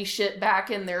old heavy shit back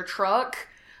in their truck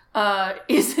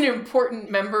is an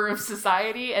important member of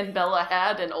society, and Bella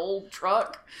had an old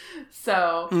truck,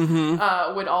 so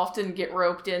would often get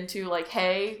roped into,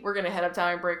 hey, we're going to head up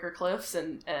Timebreaker Cliffs,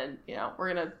 and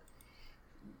we're going to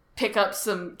pick up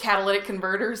some catalytic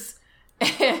converters,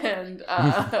 and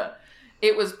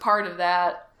it was part of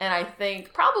that. And I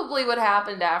think probably what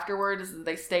happened afterward is that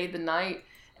they stayed the night,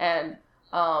 and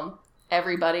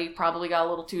everybody probably got a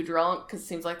little too drunk, because it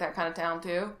seems like that kind of town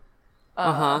too.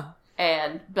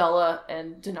 And Bella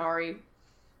and Denari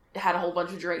had a whole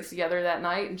bunch of drinks together that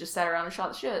night and just sat around and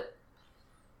shot the shit.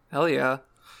 Hell yeah.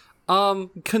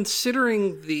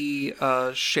 Considering the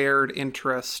shared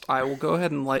interest, I will go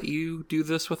ahead and let you do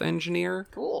this with Engineer.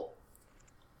 Cool.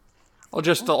 I'll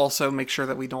just also make sure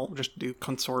that we don't just do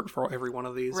consort for every one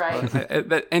of these. Right. But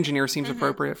that Engineer seems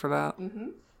appropriate for that.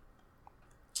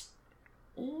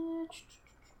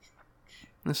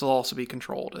 This will also be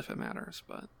controlled if it matters,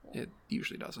 but it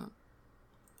usually doesn't.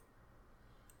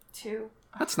 2.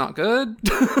 That's not good.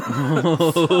 So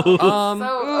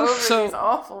over these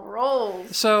awful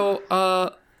rolls. So,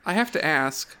 I have to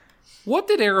ask, what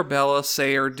did Arabella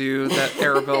say or do that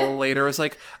Arabella later was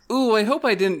like, ooh, I hope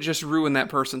I didn't just ruin that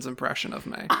person's impression of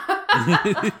me?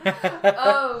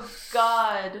 Oh,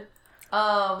 God.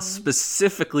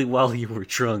 Specifically while you were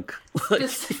drunk.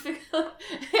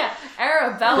 Yeah,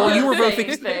 Arabella. While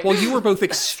you were both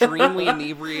extremely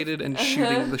inebriated and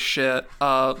shooting the shit,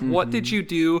 what did you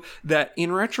do that,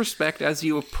 in retrospect, as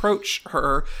you approach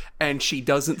her and she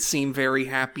doesn't seem very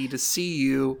happy to see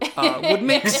you, would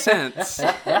make sense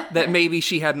that maybe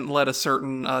she hadn't let a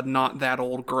certain not that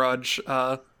old grudge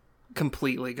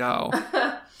completely go?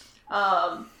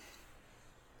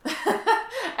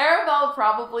 Arabella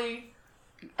probably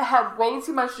had way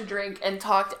too much to drink and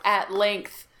talked at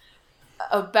length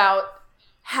about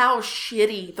how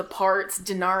shitty the parts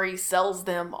Denari sells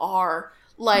them are.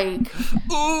 We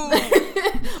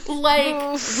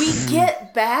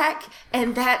get back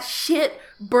and that shit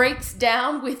breaks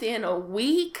down within a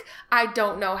week. I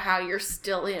don't know how you're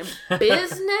still in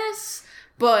business.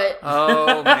 But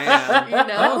oh man,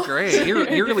 oh great!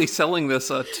 You're really selling this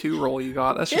 2-roll you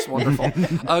got. That's just wonderful.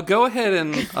 Go ahead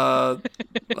and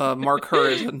mark her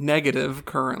as a negative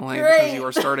currently because you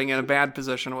are starting in a bad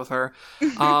position with her.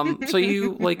 So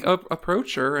you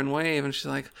approach her and wave, and she's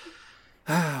like,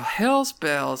 "Oh, hell's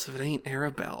bells if it ain't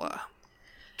Arabella.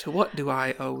 To what do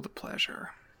I owe the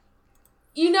pleasure?"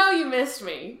 You missed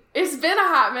me. It's been a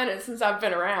hot minute since I've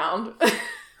been around.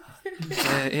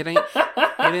 It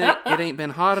ain't been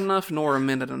hot enough nor a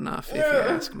minute enough, if you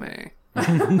ask me.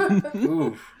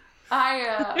 Oof.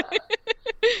 I'm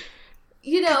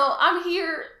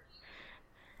here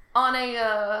on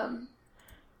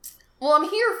I'm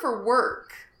here for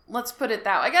work. Let's put it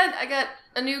that way. I got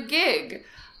a new gig.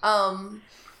 Piloting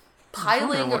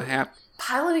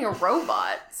a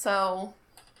robot. So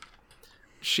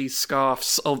she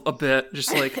scoffs a bit,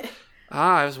 just like,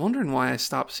 I was wondering why I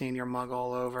stopped seeing your mug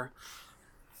all over.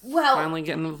 Well, finally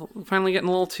getting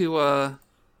a little too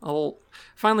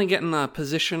finally getting a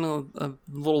position a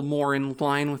little more in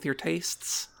line with your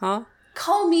tastes, huh?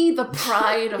 call me the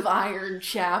pride of Iron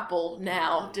Chapel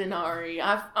now, Denari.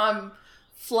 I'm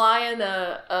flying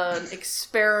an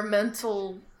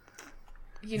experimental,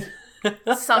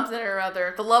 something or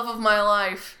other. The love of my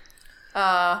life.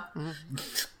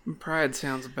 Pride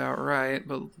sounds about right,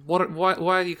 but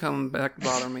why do you come back to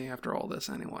bother me after all this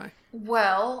anyway?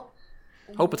 Well,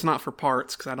 Hope it's not for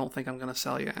parts, because I don't think I'm going to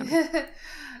sell you any. Bella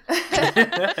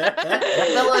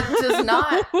does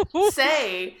not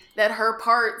say that her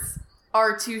parts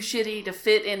are too shitty to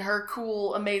fit in her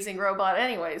cool, amazing robot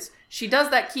anyways. She does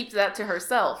keep that to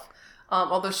herself,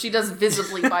 although she does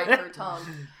visibly bite her tongue.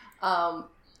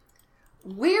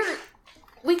 We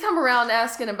come around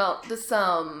asking about this,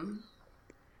 what's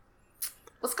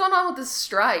going on with this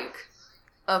strike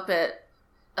up at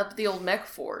the old mech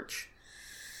forge?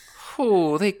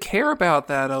 Oh, they care about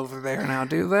that over there now,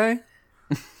 do they?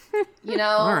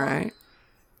 All right.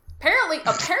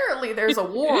 Apparently there's a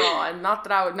war on, not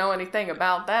that I would know anything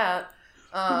about that.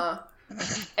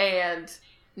 And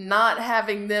not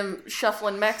having them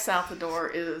shuffling mechs out the door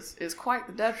is quite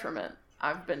the detriment,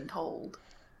 I've been told.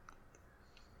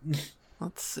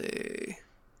 Let's see.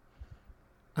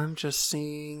 I'm just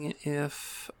seeing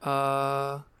if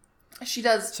She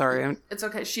does. Sorry, it's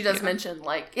okay. She does mention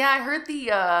I heard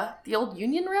the old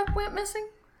union rep went missing.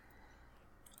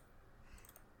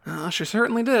 She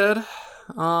certainly did.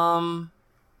 I'm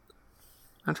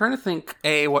trying to think,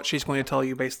 what she's going to tell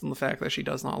you based on the fact that she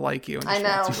does not like you and just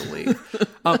wants you to leave.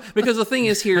 Because the thing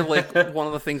is here, one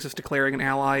of the things of declaring an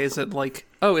ally is that,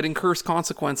 it incurs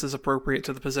consequences appropriate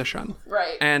to the position.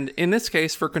 Right. And in this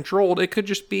case, for Controlled, it could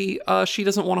just be, she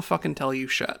doesn't want to fucking tell you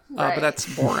shit. Right. But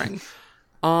that's boring.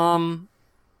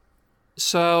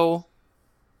 So...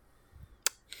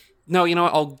 No, you know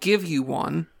what? I'll give you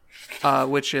one,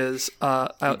 which is,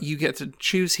 you get to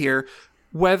choose here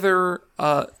whether...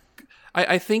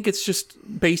 I think it's just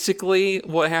basically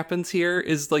what happens here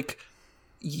is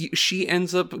she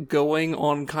ends up going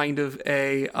on kind of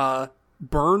a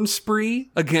burn spree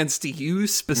against you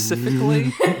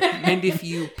specifically, and if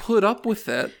you put up with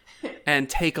it and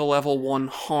take a level 1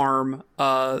 harm,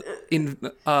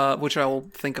 which I will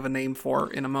think of a name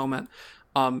for in a moment,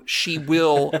 she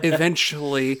will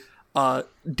eventually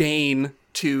deign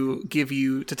to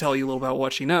tell you a little about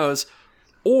what she knows.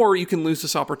 Or you can lose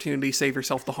this opportunity, save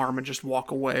yourself the harm, and just walk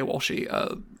away while she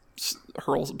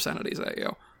hurls obscenities at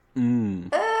you. Well,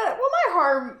 my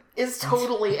harm is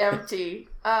totally empty.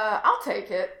 I'll take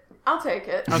it. Okay,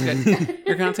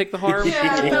 you're gonna take the harm.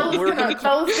 Yeah, Bella's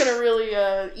gonna really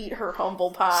eat her humble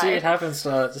pie. See, it happens.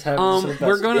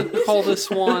 We're gonna call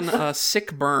this one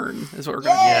 "sick burn." Is what we're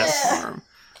gonna call this harm.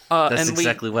 That's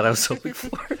exactly what I was hoping for.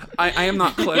 I am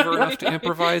not clever enough to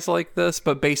improvise like this,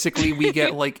 but basically we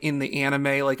get, in the anime,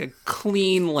 a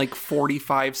clean,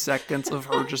 45 seconds of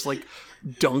her just,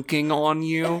 dunking on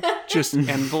you, just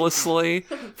endlessly,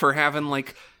 for having,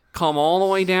 come all the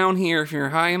way down here from your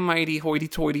high and mighty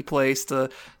hoity-toity place to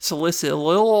solicit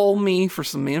little old me for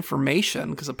some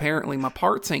information, because apparently my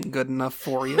parts ain't good enough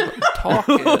for you, but my talk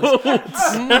is.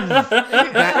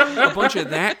 A bunch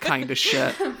of that kind of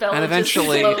shit. Bella and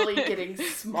eventually... just slowly getting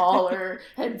smaller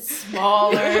and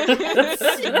smaller and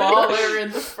smaller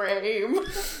in the frame.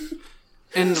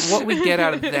 And what we get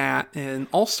out of that, and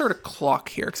I'll start a clock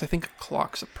here, because I think a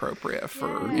clock's appropriate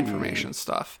for information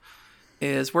stuff,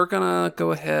 is we're going to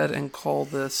go ahead and call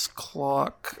this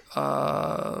clock...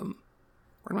 where'd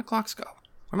my clocks go?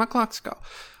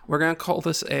 We're going to call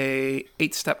this a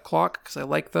 8-step clock, because I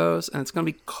like those, and it's going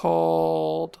to be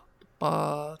called...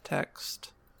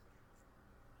 text.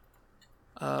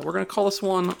 We're going to call this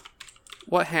one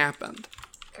What Happened.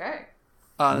 Okay.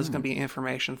 This is going to be an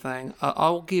information thing.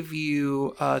 I'll give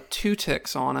you 2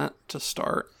 ticks on it to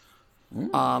start.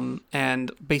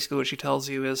 And basically what she tells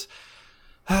you is,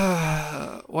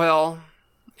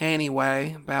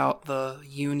 anyway, about the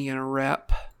union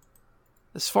rep.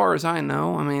 As far as I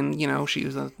know, she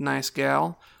was a nice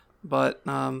gal. But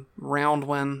round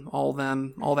when all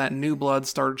that new blood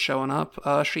started showing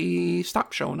up, she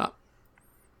stopped showing up.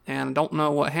 And I don't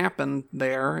know what happened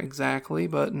there exactly,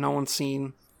 but no one's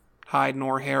seen hide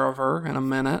nor hair of her in a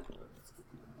minute.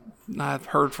 I've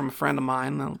heard from a friend of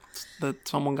mine that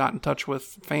someone got in touch with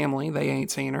family. They ain't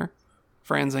seen her.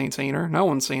 Friends ain't seen her. No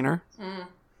one's seen her. And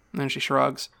then she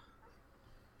shrugs.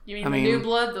 You mean the new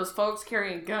blood, those folks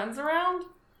carrying guns around?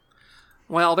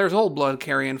 Well, there's old blood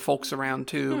carrying folks around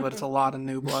too, but it's a lot of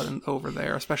new blood over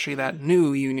there, especially that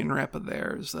new union rep of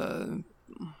theirs.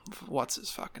 What's his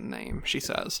fucking name? She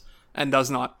says, and does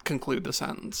not conclude the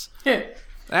sentence.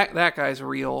 that guy's a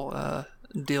real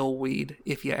dillweed,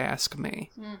 if you ask me.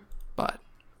 But,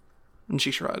 and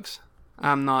she shrugs.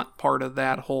 I'm not part of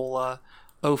that whole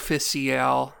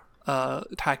official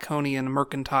Tyconian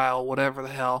mercantile, whatever the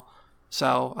hell.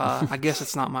 So I guess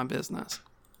it's not my business.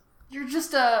 You're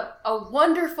just a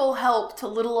wonderful help to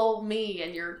little old me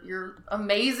and your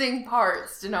amazing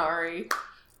parts, Denari.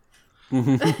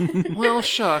 Well,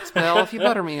 shucks, Belle, if you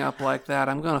butter me up like that,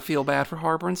 I'm gonna feel bad for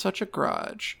harboring such a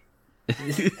grudge.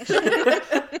 And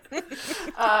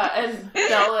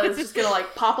Bella is just gonna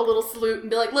like pop a little salute and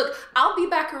be like, "Look, I'll be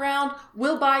back around.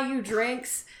 We'll buy you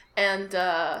drinks, and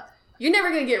you're never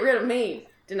gonna get rid of me,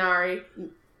 Denari."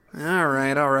 All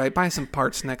right. Buy some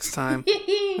parts next time.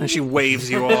 And she waves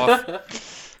you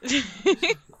off.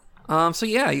 So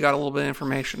yeah, you got a little bit of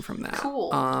information from that.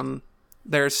 Cool.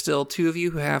 There's still 2 of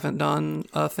you who haven't done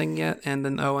a thing yet, and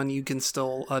then Owen, you can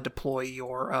still deploy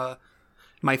your.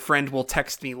 My friend will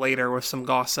text me later with some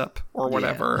gossip or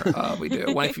whatever we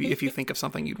do. If you think of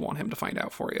something you'd want him to find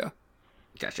out for you.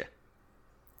 Gotcha.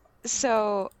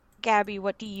 So, Gabby,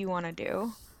 what do you want to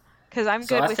do? Because I'm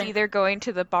good with either going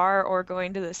to the bar or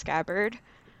going to the scabbard.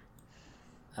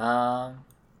 Do you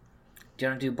want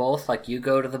to do both? Like, you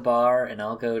go to the bar and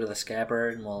I'll go to the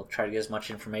scabbard and we'll try to get as much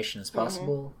information as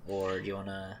possible? Or do you want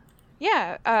to...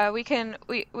 Yeah, we could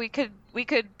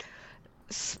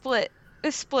split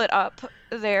up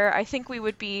there. I think we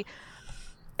would be...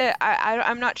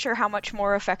 I'm not sure how much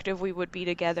more effective we would be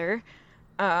together.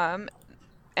 And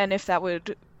if that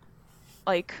would,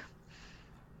 like...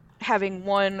 having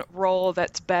one role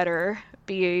that's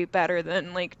be better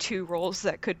than like 2 roles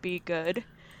that could be good.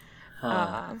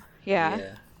 Yeah.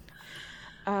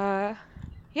 Do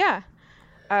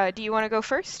you want to go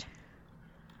first?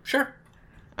 Sure.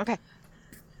 Okay.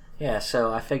 Yeah,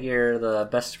 so I figure the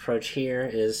best approach here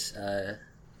is,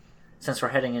 since we're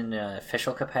heading in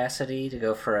official capacity, to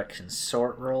go for a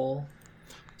consort role.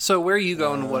 So where are you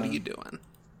going? What are you doing?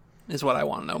 Is what I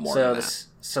want to know more than that.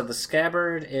 So the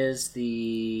scabbard is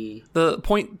the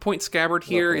point scabbard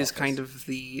here local is office. kind of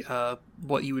the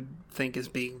what you would think is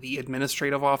being the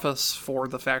administrative office for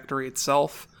the factory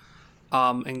itself,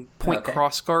 and Point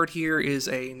Crossguard here is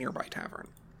a nearby tavern.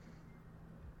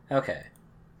 Okay.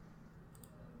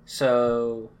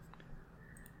 So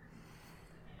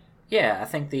yeah, I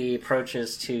think the approach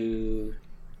is to...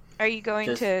 Are you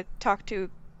going to talk to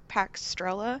Pax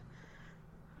Strella?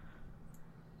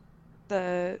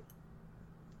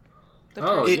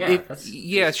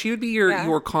 She would be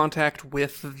your contact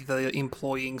with the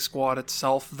employing squad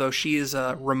itself, though she is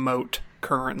remote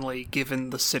currently, given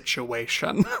the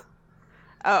situation.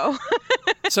 Oh.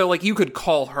 So, like, you could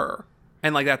call her,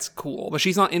 and, like, that's cool. But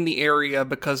she's not in the area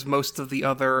because most of the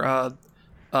other,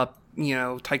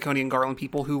 Tyconian Garland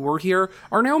people who were here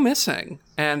are now missing.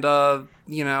 And,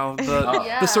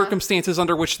 the circumstances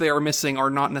under which they are missing are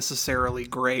not necessarily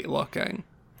great looking.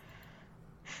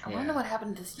 I wonder what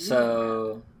happened to this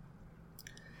So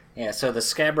the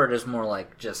scabbard is more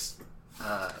like just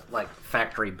like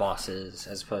factory bosses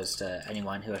as opposed to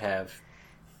anyone who would have...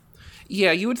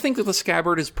 Yeah, you would think that the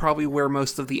scabbard is probably where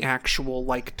most of the actual,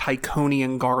 like,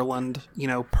 Tyconian Garland,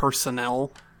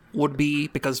 personnel would be,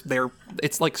 because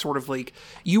it's like sort of like,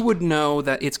 you would know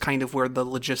that it's kind of where the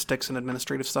logistics and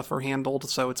administrative stuff are handled,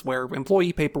 so it's where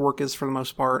employee paperwork is for the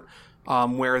most part.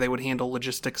 Where they would handle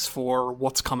logistics for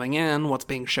what's coming in, what's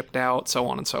being shipped out, so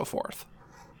on and so forth.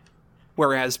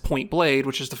 Whereas Point Blade,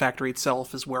 which is the factory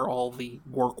itself, is where all the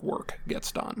work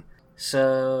gets done.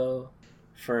 So,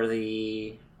 for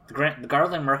the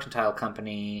Garland Mercantile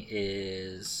Company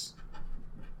is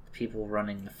people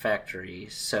running the factory,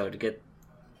 so to get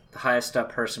the highest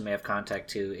up person we have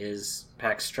contact to is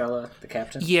Pax Strella, the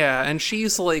captain? Yeah, and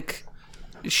she's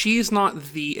not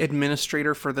the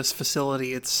administrator for this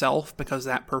facility itself because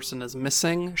that person is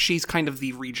missing. She's kind of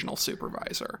the regional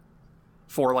supervisor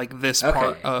for, like, this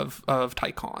part of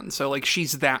Tycon. So, like,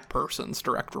 she's that person's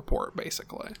direct report,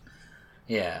 basically.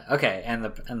 Yeah, okay, and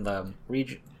the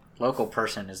local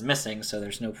person is missing, so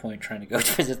there's no point trying to go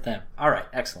visit them. All right,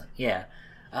 excellent. Yeah.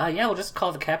 We'll just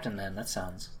call the captain then. That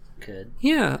sounds good.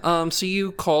 Yeah, so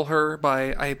you call her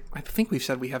by, I think we've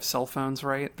said we have cell phones,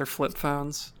 right? They're flip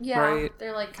phones, right?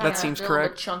 They're like kind of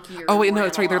correct. Chunkier. Oh wait, no,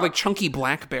 that's right. They're like chunky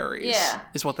Blackberries. Yeah,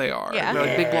 is what they are. Yeah. They're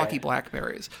like big blocky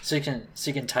Blackberries. So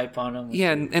you can type on them.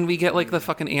 Yeah, and we get like the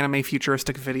fucking anime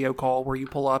futuristic video call where you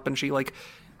pull up and she like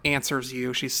answers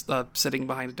you. She's sitting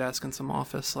behind a desk in some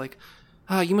office. Like,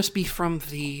 you must be from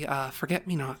the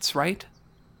Forget-Me-Nots, right,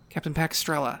 Captain Pax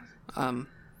Strella?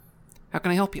 How can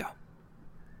I help you?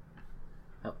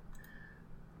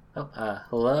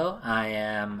 Hello, I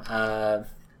am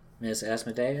Ms.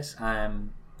 Asmodeus.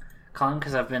 I'm calling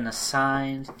because I've been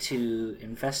assigned to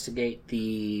investigate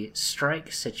the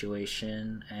strike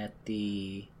situation at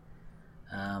the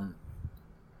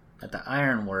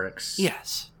ironworks.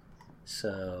 Yes.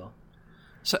 So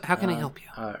how can I help you?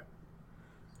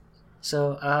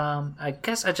 I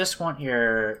guess I just want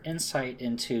your insight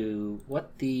into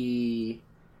what the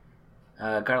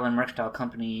Garland Mercantile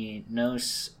Company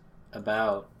knows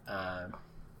about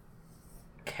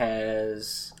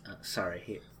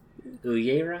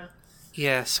Uyera?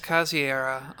 Yes,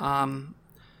 Kaziera.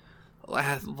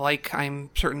 Like I'm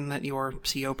certain that your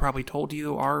CEO probably told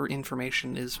you, our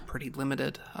information is pretty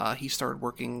limited. He started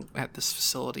working at this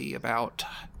facility about,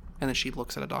 and then she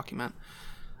looks at a document,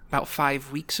 about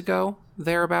 5 weeks ago,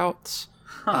 thereabouts.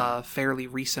 Fairly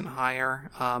recent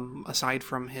hire. Aside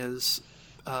from his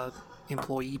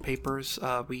employee papers,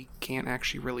 we can't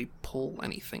actually really pull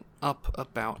anything up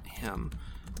about him.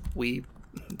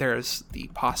 There's the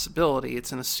possibility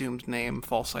it's an assumed name,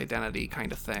 false identity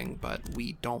kind of thing, but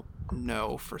we don't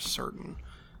know for certain.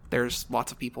 There's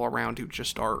lots of people around who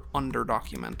just are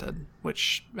underdocumented,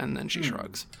 and then she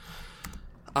shrugs.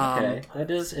 Okay,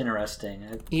 that is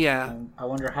interesting. Yeah. I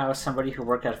wonder how somebody who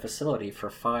worked at a facility for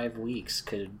 5 weeks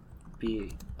could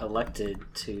be elected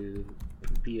to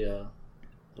be a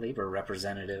labor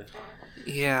representative.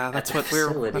 Yeah, that's what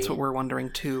we're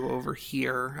wondering too over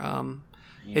here.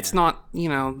 Yeah. It's not,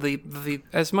 the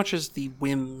as much as the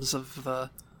whims of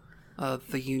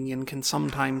the union can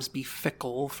sometimes be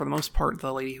fickle. For the most part,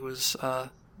 the lady who was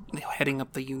heading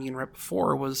up the union right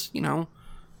before was,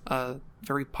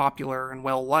 very popular and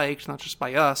well liked, not just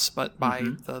by us, but by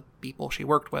the people she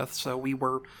worked with. So we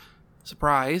were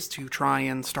surprised to try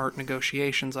and start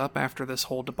negotiations up after this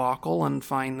whole debacle and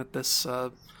find that this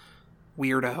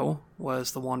weirdo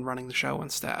was the one running the show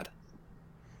instead.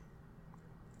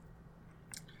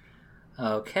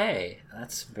 Okay,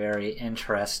 that's very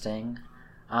interesting.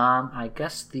 I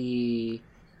guess the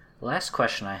last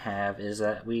question I have is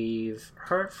that we've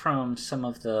heard from some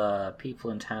of the people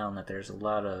in town that there's a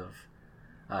lot of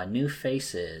new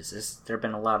faces. Has there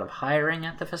been a lot of hiring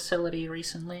at the facility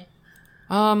recently?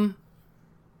 And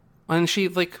she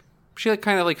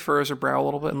kind of furrows her brow a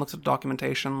little bit and looks at the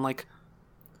documentation,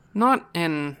 not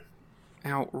an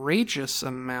outrageous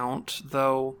amount,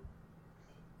 though.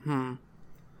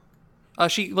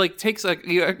 She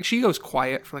she goes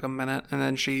quiet for a minute, and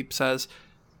then she says,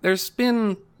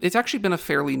 it's actually been a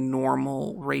fairly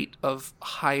normal rate of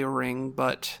hiring,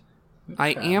 but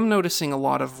I am noticing a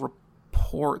lot of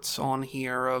reports on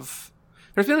here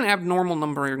there's been an abnormal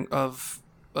number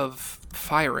of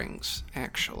firings,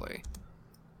 actually.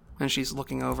 And she's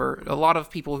looking over a lot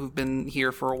of people who've been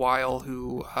here for a while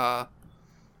who,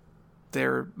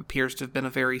 there appears to have been a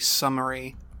very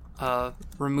summary,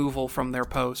 removal from their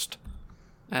post.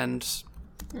 And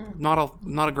not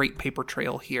a great paper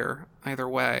trail here either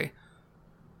way.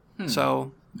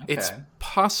 So it's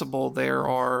possible there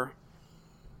are,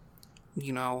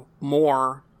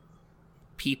 more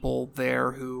people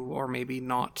there who are maybe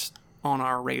not on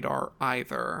our radar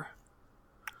either.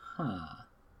 Well,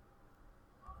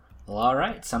 all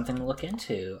right, something to look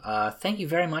into. Thank you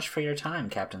very much for your time,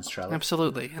 Captain Strelick.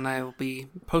 Absolutely, and I will be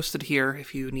posted here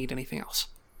if you need anything else.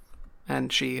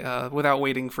 And she, without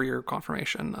waiting for your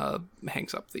confirmation,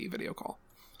 hangs up the video call.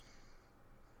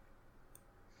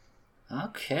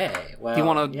 Okay, well... Do you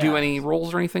want to do any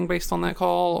rolls or anything based on that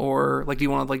call? Or, do you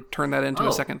want to, turn that into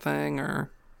a second thing,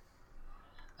 or...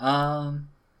 I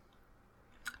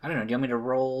don't know, do you want me to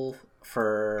roll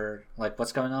for,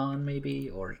 what's going on, maybe?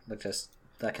 Or, just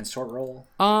that can sort roll?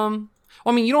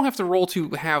 Well, I mean, you don't have to roll to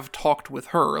have talked with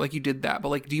her, you did that,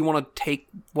 but, do you want to take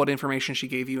what information she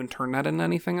gave you and turn that into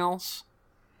anything else?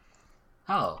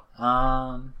 Oh,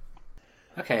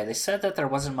 okay, they said that there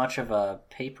wasn't much of a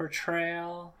paper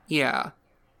trail. Yeah.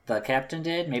 The captain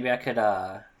did? Maybe I could,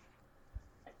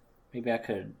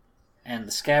 and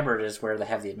the scabbard is where they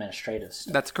have the administrative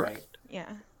stuff. That's correct. Right?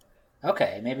 Yeah.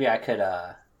 Okay, maybe I could,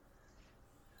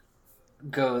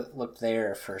 go look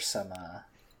there for some,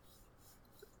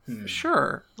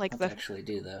 Sure. Actually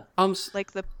do though.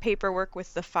 The paperwork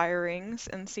with the firings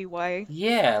and see why.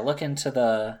 Yeah, look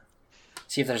into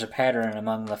see if there's a pattern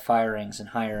among the firings and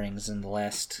hirings in the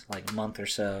last month or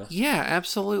so. Yeah,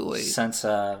 absolutely. Since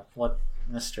what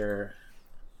Mr.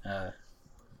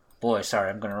 Boy, sorry,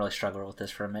 I'm going to really struggle with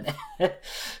this for a minute.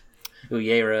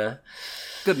 Uyera.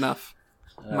 Good enough.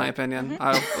 In my opinion,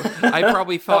 I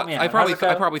probably thought I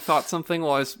probably thought something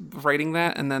while I was writing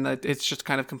that, and then it's just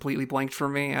kind of completely blanked for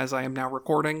me as I am now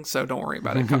recording. So don't worry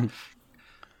about it.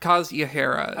 Kaz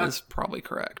Yahara is probably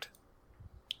correct.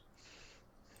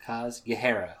 Kaz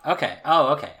Yahara. Okay. Oh,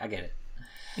 okay. I get it.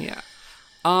 Yeah.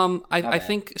 I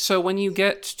think so. When you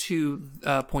get to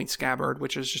Point Scabbard,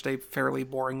 which is just a fairly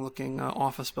boring-looking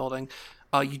office building,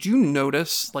 you do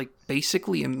notice, like,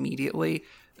 basically immediately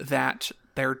that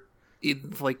the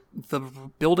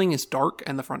building is dark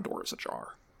and the front door is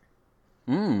ajar.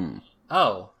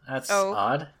 Oh, that's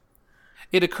odd.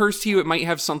 It occurs to you it might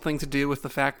have something to do with the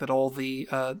fact that all the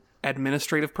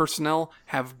administrative personnel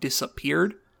have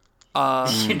disappeared.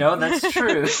 That's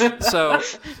true. So,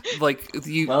 like,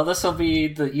 well, this will be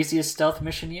the easiest stealth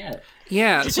mission yet.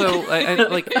 Yeah, so,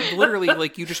 literally,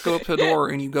 like, you just go up to the door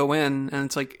and you go in,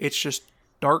 and it's just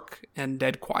dark and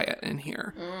dead quiet in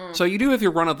here. So you do have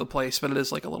your run of the place, but it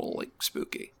is, like, a little, like,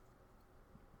 spooky.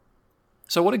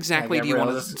 So what exactly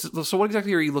what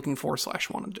exactly are you looking for /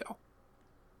 want to do?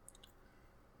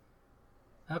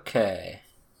 Okay.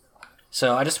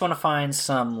 So I just want to find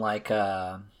some, like,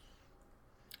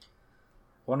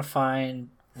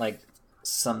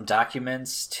 some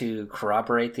documents to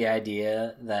corroborate the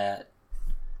idea that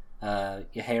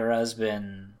Yahera's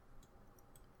been,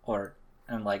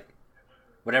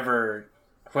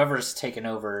 whoever's taken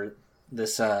over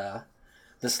this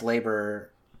labor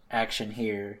action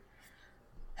here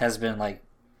has been, like,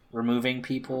 removing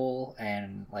people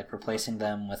and, like, replacing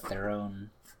them with their own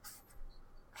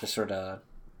just sort of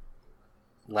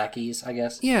lackeys, I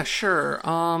guess. Yeah, sure.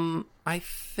 I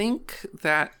think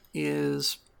that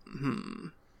is...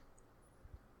 I'm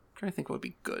trying to think what would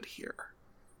be good here.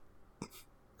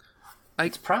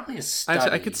 It's probably a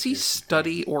study. I could see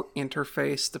study or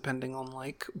interface, depending on,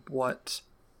 like, what...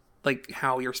 Like,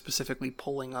 how you're specifically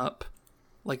pulling up,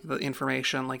 like, the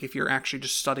information. Like, if you're actually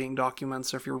just studying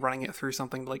documents, or if you're running it through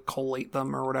something to, like, collate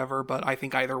them or whatever. But I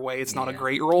think either way, it's not a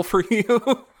great role for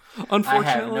you. Unfortunately,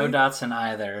 I have no doubts in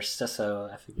either. So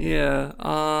I figured. Yeah.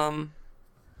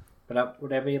 But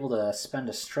would I be able to spend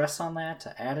a stress on that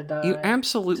to add a die? You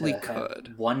absolutely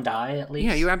could. One die at least.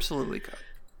 Yeah, you absolutely could.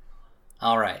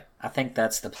 All right. I think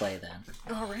that's the play then.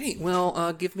 All right.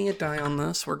 Well, give me a die on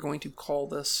this. We're going to call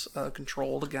this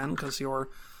controlled again because you're,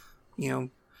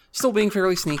 still being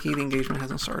fairly sneaky. The engagement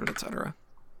hasn't started, etc.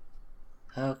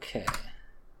 Okay.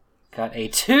 Got a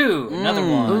 2. Another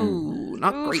one. Ooh,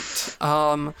 not great.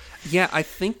 Yeah, I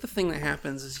think the thing that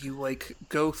happens is you, like,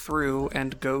 go through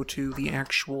and go to the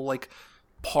actual, like,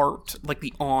 part, like,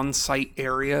 the on-site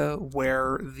area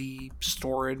where the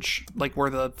storage, like, where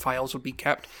the files would be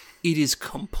kept. It is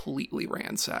completely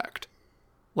ransacked.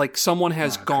 Like, someone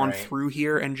has gone through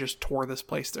here and just tore this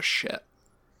place to shit.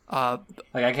 Like,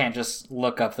 I can't just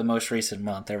look up the most recent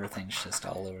month. Everything's just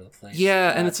all over the place.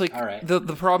 Yeah, and it's like, all right. the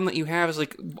problem that you have is,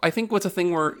 like, I think what's a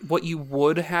thing where what you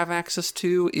would have access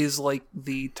to is, like,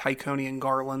 the Tychonian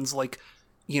Garland's, like,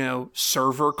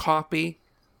 server copy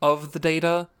of the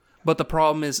data. But the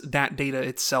problem is that data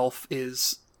itself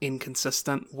is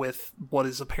inconsistent with what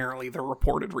is apparently the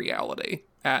reported reality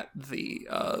at the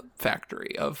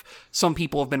factory. Of some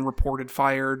people have been reported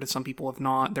fired, some people have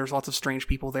not. There's lots of strange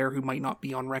people there who might not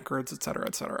be on records, etc.,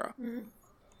 etc.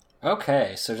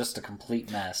 Okay, so just a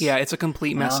complete mess. Yeah, it's a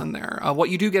complete mess in there.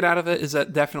 What you do get out of it is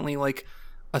that definitely, like,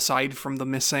 aside from the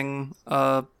missing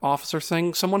officer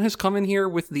thing, someone has come in here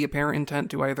with the apparent intent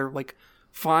to either, like,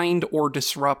 find or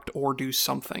disrupt or do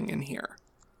something in here.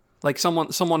 Like,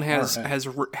 someone has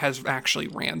actually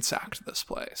ransacked this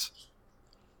place.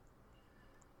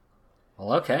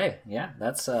 Well, okay, yeah,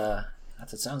 that's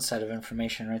its own set of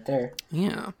information right there.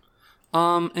 Yeah,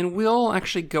 and we'll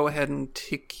actually go ahead and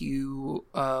tick you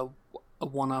a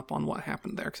one up on what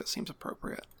happened there because it seems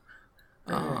appropriate.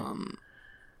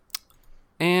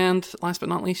 And last but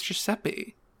not least,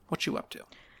 Giuseppe, what you up to?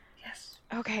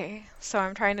 Okay, so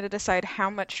I'm trying to decide how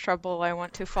much trouble I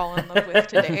want to fall in love with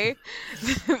today,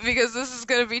 because this is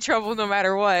going to be trouble no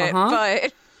matter what,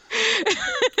 but...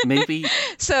 Maybe,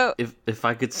 so if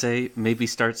I could say, maybe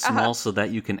start small so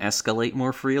that you can escalate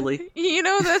more freely.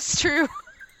 That's true.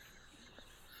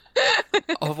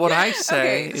 What I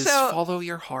say is follow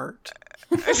your heart.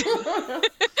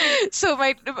 So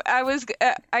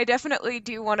I definitely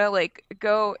do want to, like,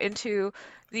 go into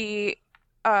the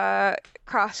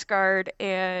cross guard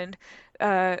and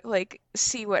like,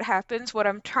 see what happens. What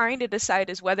I'm trying to decide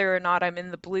is whether or not I'm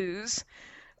in the blues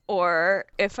or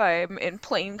if I'm in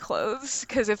plain clothes,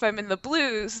 because if I'm in the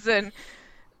blues, then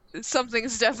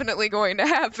something's definitely going to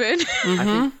happen.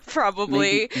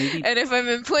 Probably. Maybe. And if I'm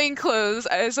in plain clothes,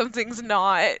 something's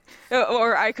not,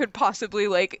 or I could possibly,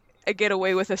 like, get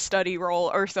away with a study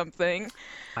roll or something.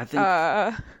 I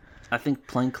think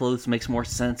plain clothes makes more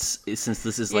sense since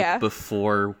this is, like,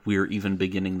 before we're even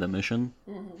beginning the mission.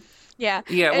 Yeah.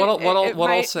 Yeah. What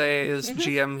I'll say is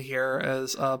GM here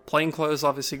is plain clothes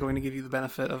obviously going to give you the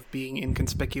benefit of being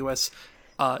inconspicuous.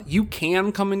 You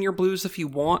can come in your blues if you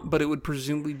want, but it would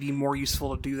presumably be more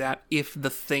useful to do that if the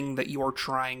thing that you're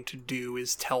trying to do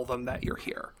is tell them that you're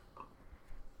here.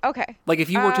 Okay. Like, if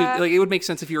you were to, like, it would make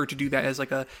sense if you were to do that as,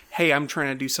 like, hey, I'm trying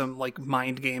to do some, like,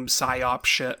 mind game psyop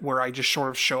shit where I just sort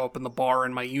of show up in the bar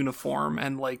in my uniform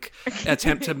and, like,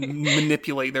 attempt to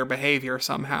manipulate their behavior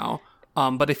somehow.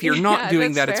 But if you're not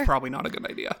doing that, fair. it's probably not a good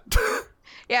idea.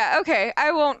 Yeah, okay.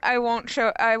 I won't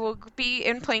show. I will be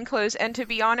in plain clothes, and to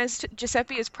be honest,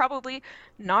 Giuseppe is probably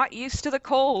not used to the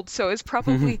cold, so is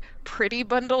probably pretty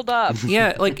bundled up.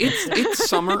 Yeah, like, it's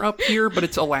summer up here, but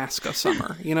it's Alaska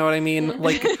summer. You know what I mean?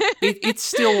 Like, it's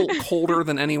still colder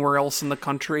than anywhere else in the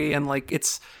country, and, like,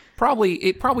 it's probably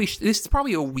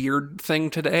a weird thing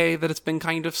today that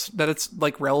it's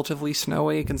like relatively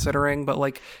snowy considering, but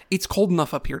like it's cold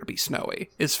enough up here to be snowy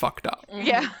is fucked up.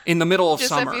 Yeah. In the middle of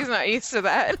Giuseppe's summer. not used to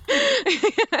that.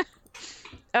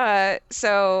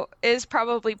 So is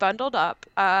probably bundled up,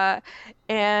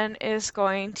 and is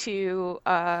going to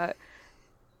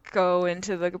go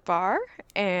into the bar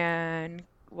and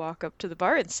walk up to the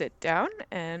bar and sit down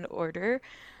and order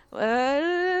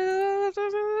a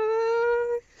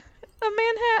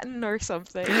Manhattan or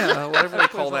something. Yeah, whatever they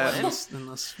call that in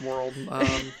this world.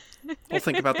 We'll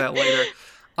think about that later.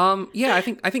 Yeah, I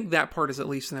think that part is at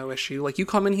least no issue. Like, you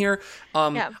come in here,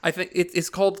 I think it's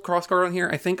called Crossguard on here.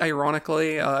 I think,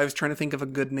 ironically, I was trying to think of a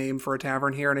good name for a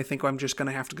tavern here, and I think I'm just going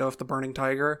to have to go with the Burning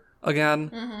Tiger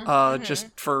again, just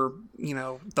for,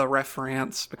 the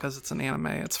reference, because it's an anime.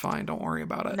 It's fine. Don't worry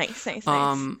about it. Nice.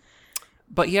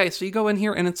 But yeah, so you go in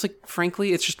here, and it's like,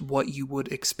 frankly, it's just what you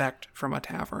would expect from a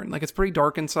tavern. Like, it's pretty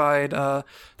dark inside.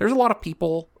 There's a lot of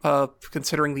people,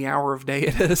 considering the hour of day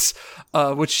it is,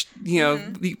 which, you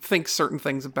think certain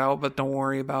things about, but don't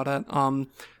worry about it.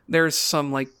 There's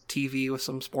some, like, TV with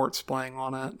some sports playing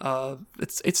on it.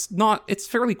 It's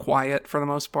fairly quiet for the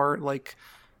most part. Like,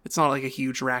 it's not like a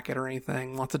huge racket or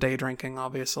anything. Lots of day drinking,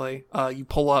 obviously. You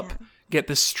pull up, get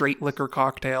this straight liquor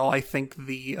cocktail. I think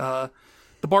the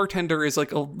bartender is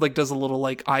does a little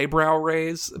like eyebrow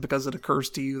raise because it occurs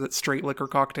to you that straight liquor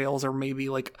cocktails are maybe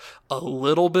like a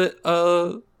little bit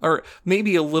or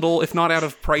maybe a little, if not out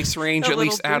of price range, at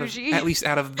least out of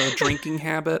the drinking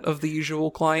habit of the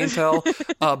usual clientele,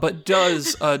 but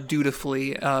does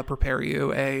dutifully prepare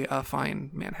you a fine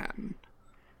Manhattan.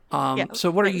 So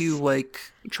what are you like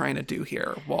trying to do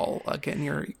here while getting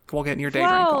your day drink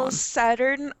on? Well,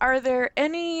 Saturn, are there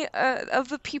any of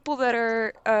the people that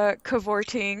are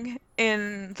cavorting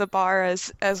in the bar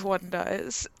as one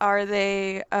does? Are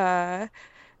there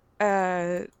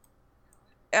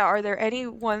any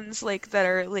ones like that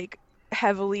are like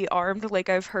heavily armed, like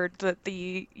I've heard that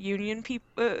the Union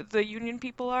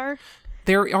people are?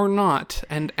 There are not,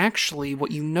 and actually,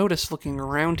 what you notice looking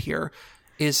around here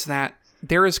is that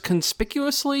there is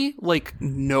conspicuously, like,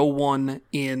 no one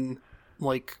in,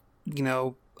 like,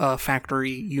 factory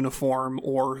uniform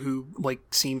or who, like,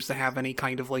 seems to have any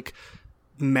kind of, like,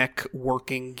 mech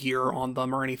working gear on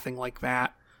them or anything like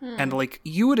that. And, like,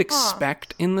 you would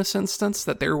expect in this instance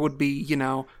that there would be,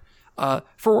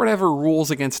 for whatever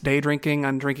rules against day drinking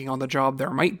and drinking on the job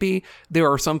there might be,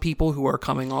 there are some people who are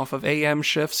coming off of AM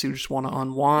shifts who just want to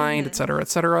unwind, et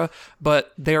cetera,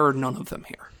 but there are none of them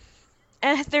here.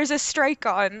 And there's a strike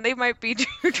on. They might be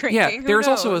drinking. Yeah, Who there's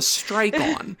knows? also a strike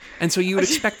on. And so you would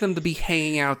expect them to be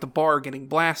hanging out at the bar getting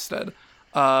blasted.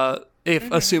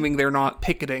 If assuming they're not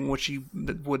picketing, which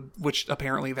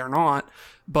apparently they're not.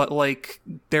 But, like,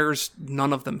 there's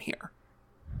none of them here.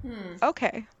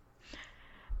 Okay.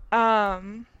 I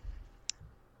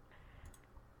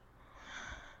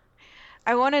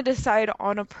want to decide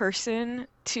on a person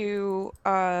to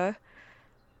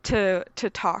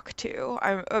talk to.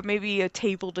 Maybe a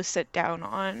table to sit down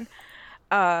on.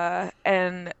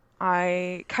 And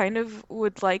I kind of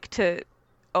would like to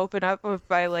open up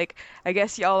by like, I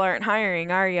guess y'all aren't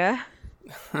hiring, are ya?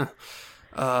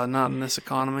 Not in this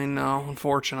economy, no,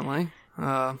 unfortunately.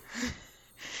 I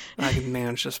can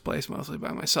manage this place mostly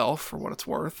by myself, for what it's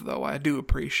worth, though I do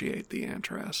appreciate the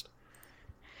interest.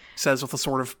 Says with a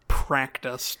sort of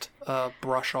practiced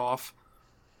brush off.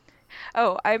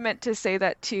 Oh, I meant to say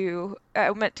that too. I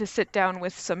meant to sit down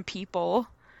with some people.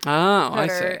 Oh, I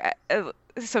see.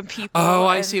 Some people. Oh,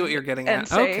 I see what you're getting at.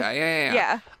 Say, okay,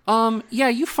 yeah. Yeah,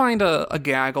 you find a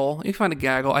gaggle. You find a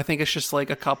gaggle. I think it's just like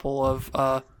a couple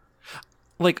of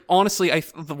like, honestly,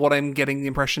 what I'm getting the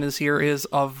impression is here is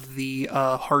of the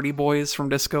Hardy Boys from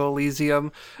Disco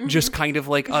Elysium, just kind of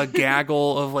like a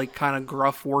gaggle of like kind of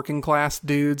gruff working class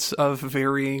dudes of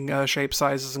varying shapes,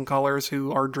 sizes, and colors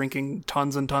who are drinking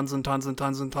tons and tons and tons and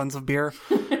tons and tons of beer.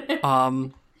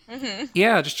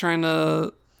 Yeah, just trying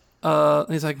to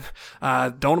He's like,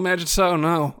 don't imagine so,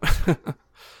 no.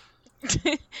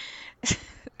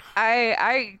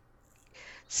 I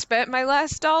spent my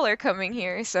last dollar coming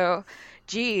here, so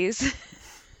geez,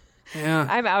 Yeah.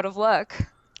 I'm out of luck.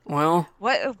 Well,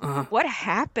 What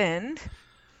happened?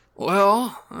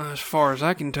 well, as far as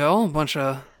I can tell, a bunch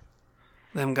of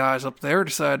them guys up there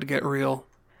decided to get real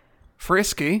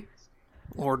frisky.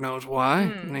 Lord knows why.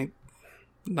 And they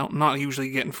not usually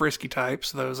getting frisky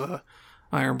types, those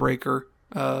Ironbreaker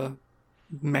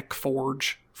mech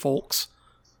forge folks.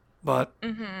 But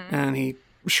and he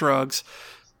shrugs.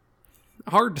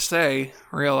 Hard to say,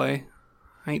 really.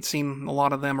 I ain't seen a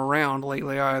lot of them around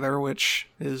lately either, which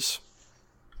is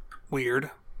weird.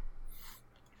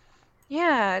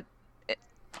 Yeah,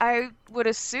 I would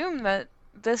assume that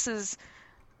this is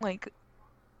like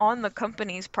on the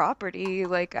company's property.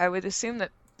 Like, I would assume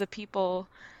that the people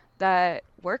that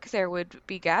work there would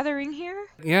be gathering here.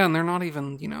 Yeah, and they're not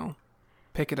even,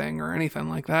 picketing or anything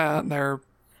like that. They're,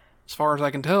 as far as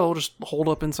I can tell, just holed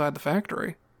up inside the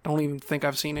factory. Don't even think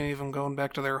I've seen any of them going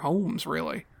back to their homes,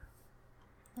 really.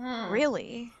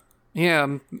 Really? Yeah, I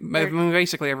mean,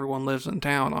 basically everyone lives in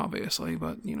town, obviously,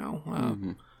 but,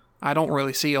 I don't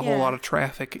really see a whole lot of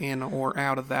traffic in or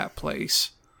out of that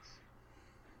place.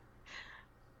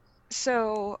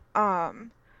 So,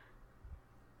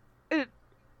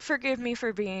 forgive me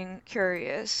for being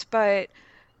curious, but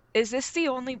is this the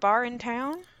only bar in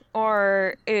town?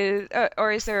 Or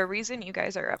is there a reason you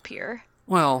guys are up here?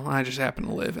 Well, I just happen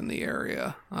to live in the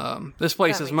area. This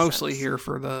place That is makes mostly sense. here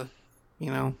for the,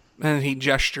 and he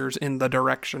gestures in the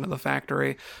direction of the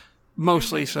factory,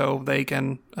 mostly so they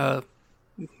can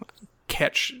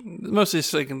mostly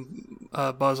so they can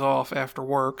buzz off after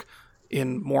work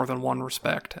in more than one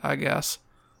respect, I guess.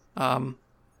 But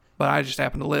I just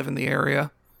happen to live in the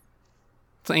area.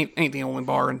 It ain't the only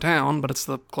bar in town, but it's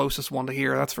the closest one to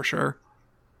here, that's for sure.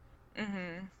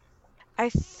 I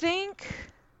think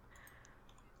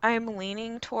I'm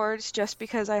leaning towards, just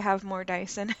because I have more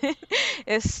dice in it,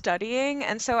 is studying.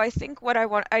 And so I think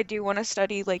I do want to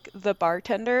study like the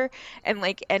bartender and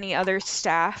like any other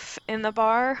staff in the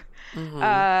bar,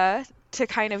 to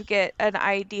kind of get an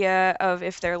idea of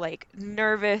if they're like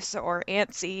nervous or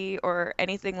antsy or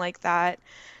anything like that.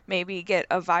 Maybe get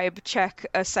a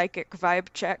psychic vibe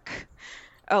check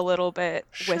a little bit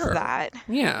with Sure. that.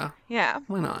 Yeah, Yeah.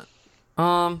 why not?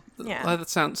 Yeah.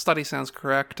 Study sounds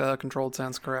correct, controlled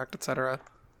sounds correct, etc.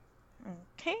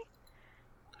 Okay.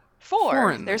 Four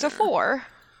Four. in There's a there. 4.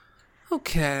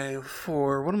 Okay,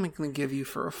 4. What am I going to give you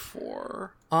for a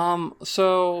 4?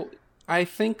 So I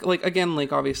think, again,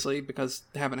 obviously, because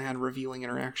they haven't had revealing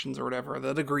interactions or whatever,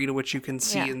 the degree to which you can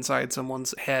see inside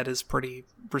someone's head is pretty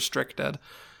restricted.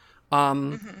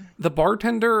 The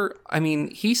bartender, I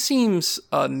mean, he seems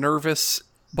nervous,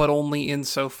 but only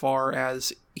insofar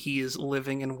as he is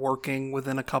living and working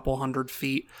within a couple 100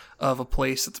 feet of a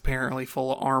place that's apparently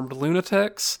full of armed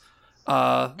lunatics.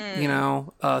 So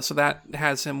that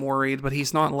has him worried, but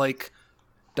he's not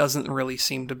doesn't really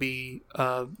seem to be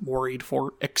worried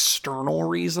for external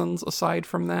reasons aside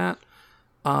from that.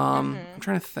 I'm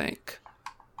trying to think.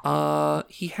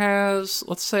 He has,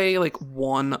 let's say,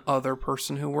 one other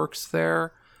person who works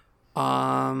there.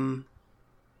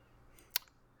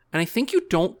 And I think you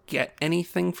don't get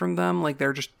anything from them.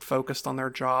 They're just focused on their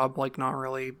job, not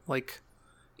really,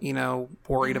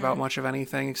 worried about much of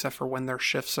anything except for when their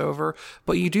shift's over.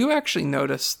 But you do actually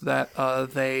notice that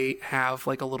they have,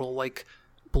 a little,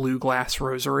 blue glass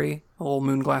rosary, a little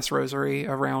moon glass rosary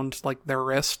around, their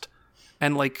wrist.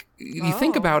 And, you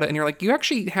think about it and you're you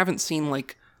actually haven't seen,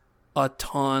 a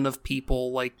ton of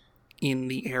people, in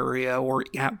the area or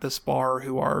at this bar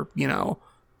who are,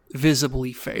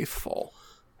 visibly faithful.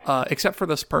 Except for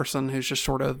this person who's just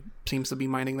sort of seems to be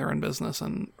minding their own business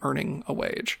and earning a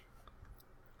wage.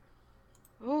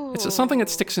 Ooh. It's something that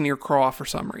sticks in your craw for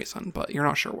some reason, but you're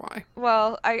not sure why.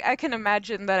 Well, I can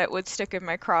imagine that it would stick in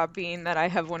my craw, being that I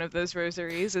have one of those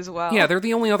rosaries as well. Yeah, they're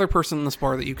the only other person in this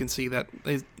bar that you can see that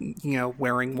is,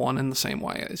 wearing one in the same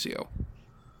way as you.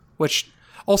 Which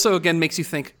also, again, makes you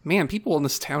think, man, people in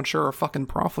this town sure are fucking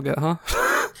profligate, huh?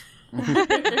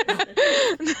 a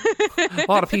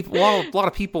lot of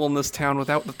people in this town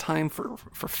without the time for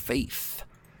faith,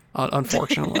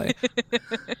 unfortunately.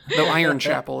 Though Iron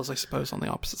Chapel is, I suppose, on the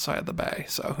opposite side of the bay,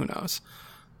 so who knows.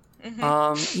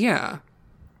 Yeah.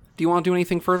 Do you want to do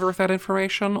anything further with that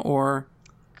information, or?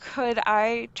 Could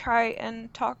I try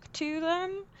and talk to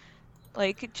them?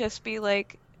 Just be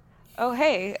oh,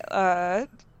 hey,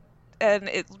 and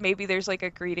maybe there's a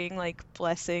greeting,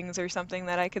 blessings or something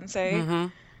that I can say.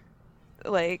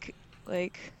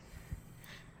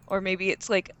 or maybe it's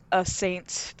like a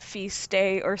saint's feast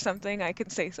day or something. I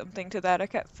can say something to that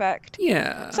effect.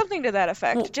 Yeah. Something to that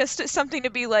effect. Well- Just something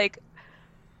to be like,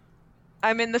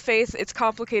 I'm in the faith. It's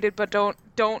complicated, but don't.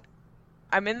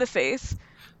 I'm in the faith.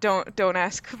 Don't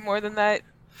ask more than that.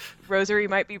 Rosary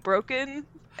might be broken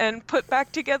and put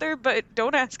back together, but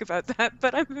don't ask about that.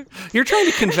 But You're trying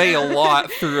to convey a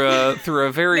lot through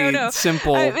a very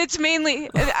simple.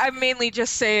 I'm mainly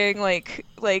just saying like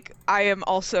I am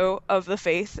also of the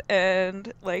faith,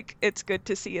 and like it's good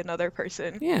to see another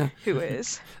person who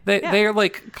is. They're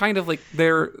like kind of like they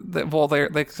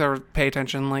sort of pay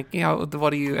attention, like,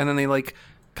 what do you, and then they like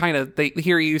kind of they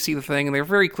hear you, see the thing, and they're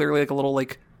very clearly like a little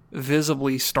like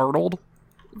visibly startled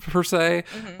per se,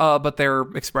 but their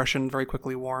expression very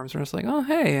quickly warms. They're just like, oh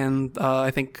hey, and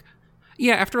I think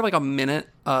after like a minute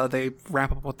they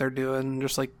wrap up what they're doing and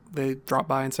just like they drop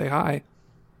by and say hi.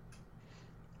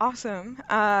 Awesome.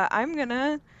 I'm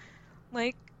gonna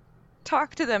like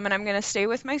talk to them, and I'm gonna stay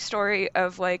with my story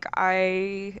of like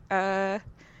I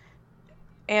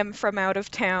am from out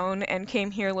of town and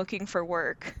came here looking for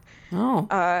work.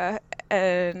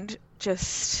 And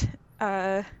just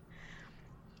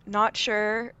not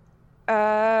sure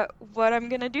what I'm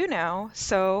gonna do now.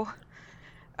 So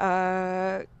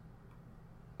what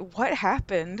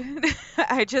happened?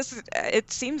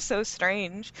 It seems so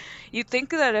strange. You'd think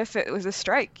that if it was a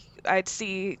strike, I'd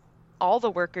see all the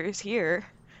workers here.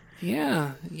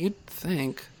 Yeah, you'd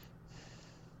think.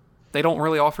 They don't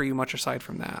really offer you much aside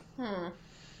from that.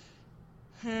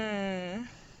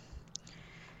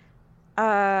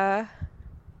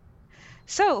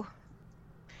 So,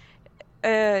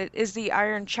 is the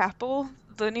Iron Chapel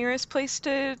the nearest place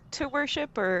to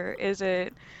worship, or is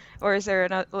there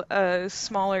a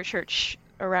smaller church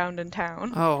around in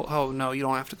town? Oh no, you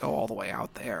don't have to go all the way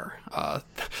out there.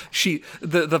 He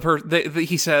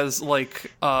says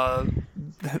like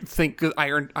think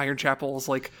Iron Chapel is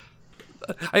like.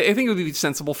 I think it would be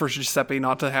sensible for Giuseppe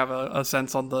not to have a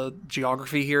sense on the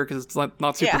geography here, because it's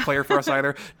not super clear for us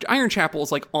either. Iron Chapel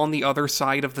is like on the other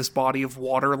side of this body of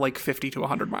water, like 50 to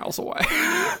 100 miles away.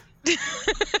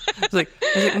 It's like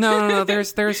no.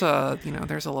 There's a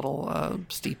there's a little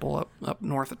steeple up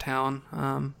north of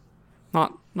town.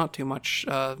 Not too much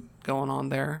going on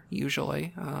there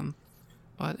usually,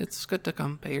 but it's good to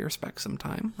come pay your respects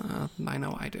sometime. I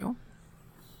know I do.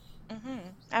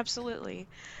 Absolutely.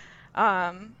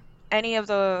 Any of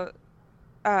the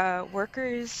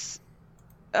workers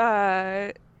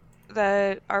that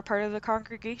are part of the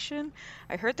congregation?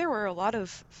 I heard there were a lot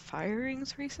of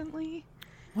firings recently.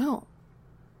 Well,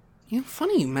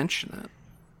 funny you mention it.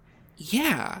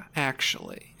 Yeah,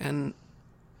 actually. And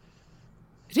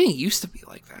it didn't used to be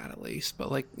like that, at least,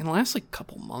 but like in the last like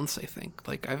couple months, I think,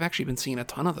 like I've actually been seeing a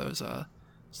ton of those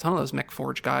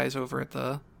MechForge guys over at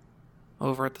the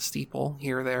steeple,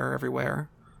 here, there, everywhere.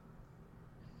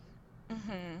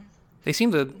 They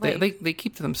seem to they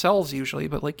keep to themselves usually,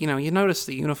 but like you notice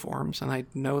the uniforms, and I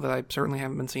know that I certainly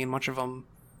haven't been seeing much of them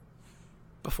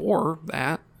before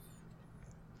that.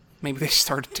 Maybe they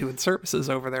started doing services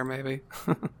over there, maybe.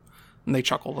 And they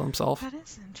chuckle to themselves. That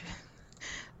is interesting.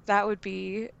 That would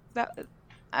be that.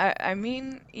 I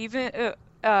mean,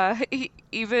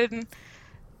 even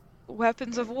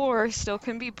weapons of war still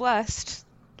can be blessed.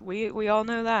 We all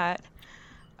know that.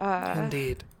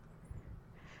 Indeed.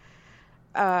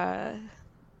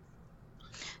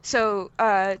 So,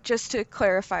 just to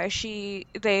clarify,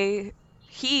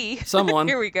 someone.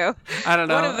 Here we go. I don't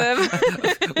know. One of them.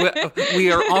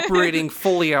 we are operating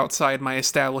fully outside my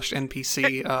established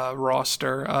NPC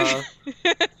roster.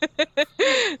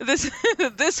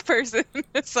 This person.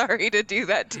 Sorry to do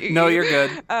that to you. No, you're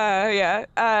good. But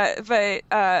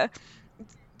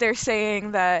they're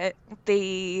saying that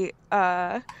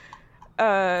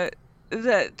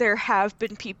that there have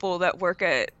been people that work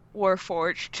at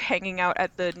Warforged hanging out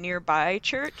at the nearby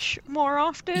church more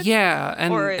often. Yeah,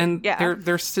 and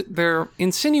they're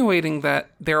insinuating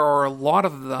that there are a lot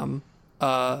of them,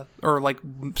 or like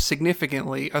a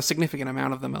significant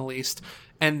amount of them at least,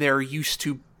 and there used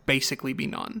to basically be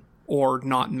none or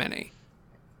not many.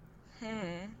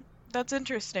 That's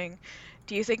interesting.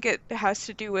 Do you think it has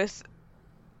to do with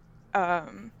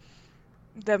them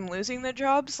losing their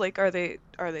jobs? Like, are they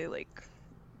like,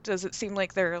 does it seem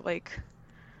like they're like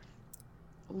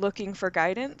looking for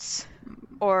guidance,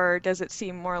 or does it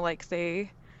seem more like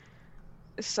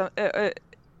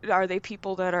are they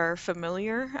people that are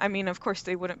familiar? I mean, of course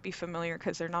they wouldn't be familiar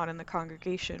because they're not in the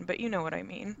congregation, but you know what I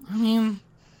mean. I mean,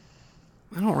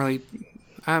 I don't really.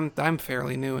 I'm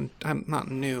fairly new, and I'm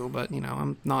not new, but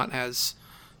I'm not as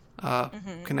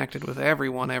connected with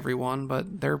everyone.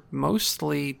 But they're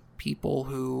mostly people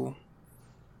who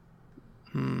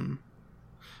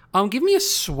Give me a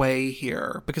sway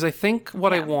here, because I think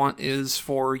what I want is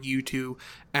for you to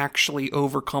actually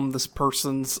overcome this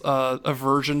person's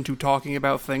aversion to talking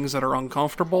about things that are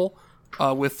uncomfortable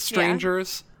with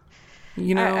strangers.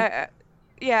 You know?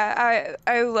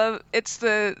 I love it's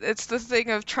the thing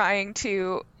of trying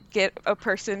to get a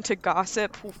person to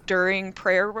gossip during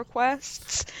prayer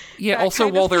requests. Yeah, also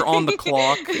while they're on the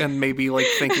clock and maybe like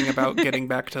thinking about getting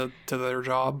back to their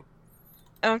job.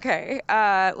 Okay,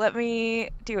 let me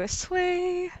do a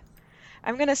sway.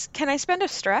 Can I spend a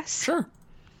stress? Sure.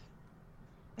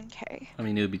 Okay. I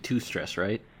mean, it would be 2 stress,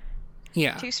 right?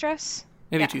 Yeah. 2 stress?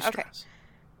 Maybe Yeah, 2 okay. stress.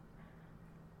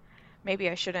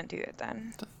 Maybe I shouldn't do it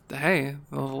then. Hey,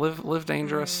 live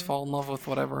dangerous, fall in love with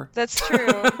whatever. That's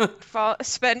true.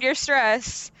 Spend your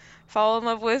stress. Fall in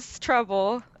love with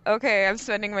trouble. Okay, I'm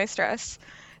spending my stress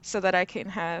so that I can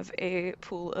have a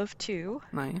pool of 2.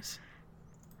 Nice.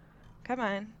 Come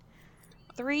on.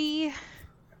 3.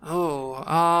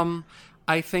 Oh,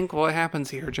 I think what happens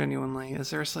here genuinely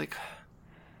is there's like,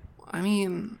 I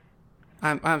mean,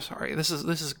 I'm sorry. This is.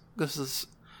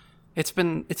 It's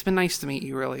been nice to meet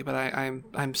you, really, but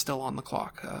I'm still on the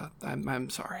clock. I'm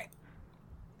sorry.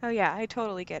 Oh yeah, I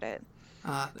totally get it.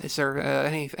 Is there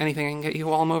anything I can get you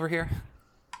while I'm over here?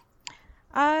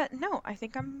 No, I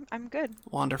think I'm good.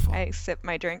 Wonderful. I sip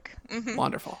my drink.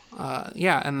 Wonderful.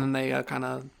 Yeah, and then they kind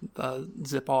of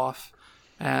zip off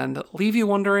and leave you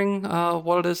wondering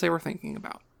what it is they were thinking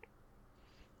about.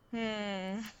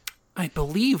 I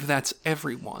believe that's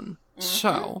everyone.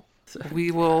 So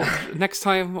we will, next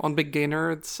time on Big Gay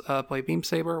Nerds Play Beam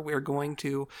Saber, we're going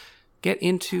to get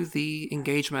into the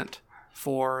engagement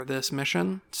for this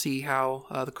mission, see how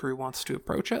the crew wants to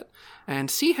approach it,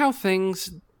 and see how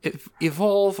things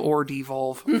evolve or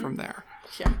devolve from there.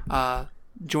 Yeah.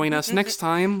 Join us next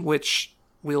time, which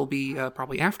will be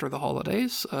probably after the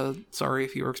holidays. Sorry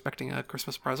if you were expecting a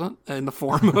Christmas present in the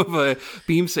form of a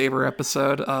Beam Saber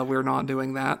episode. We're not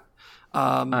doing that.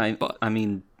 I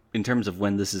mean, in terms of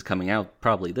when this is coming out,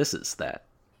 probably this is that.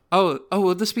 Oh,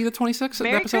 would this be the 26th?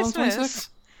 Merry Episode on Christmas.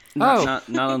 26th?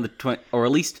 Not on the 20, or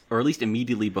at least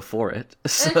immediately before it.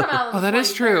 So. That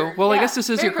is true. Well, I guess this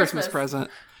is Merry your Christmas present.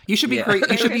 You should be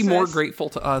You should be more grateful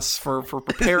to us for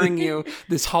preparing you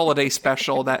this holiday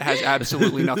special that has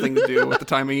absolutely nothing to do with the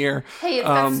time of year. Hey, it's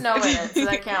got snow in it, so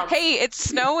that counts. Hey, it's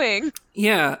snowing.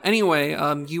 Yeah. Anyway,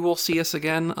 you will see us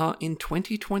again in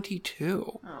 2022.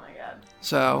 Oh my god.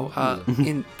 So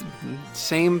in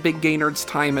same Big Gay Nerds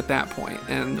time at that point,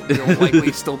 and we'll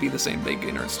likely still be the same Big Gay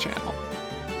Nerds channel.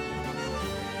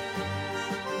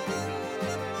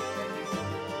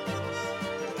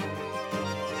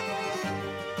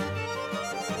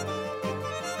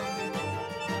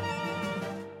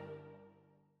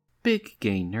 Big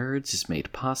Gay Nerds is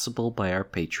made possible by our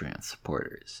Patreon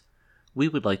supporters. We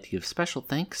would like to give special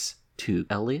thanks to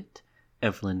Elliot,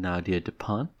 Evelyn Nadia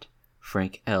DuPont,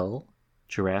 Frank L.,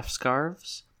 Giraffe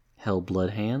Scarves, Hellblood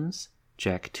Hands,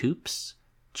 Jack Toops,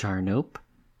 Jarnope,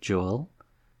 Joel,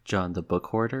 John the Book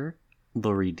Hoarder,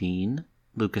 Lori Dean,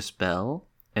 Lucas Bell,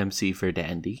 MC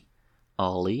Verdandi,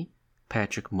 Ollie,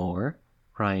 Patrick Moore,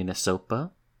 Ryan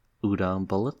Asopa, Udon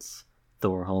Bullets,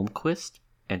 Thor Holmquist,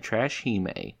 and Trash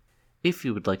Hime. If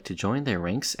you would like to join their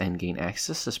ranks and gain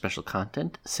access to special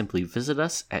content, simply visit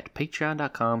us at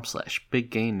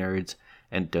patreon.com/biggaynerds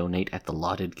and donate at the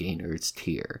Lauded Gay Nerds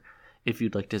tier. If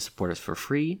you'd like to support us for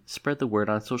free, spread the word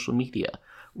on social media.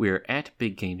 We're at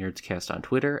Big Gay Nerds Cast on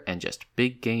Twitter and just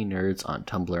Big Gay Nerds on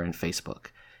Tumblr and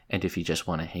Facebook. And if you just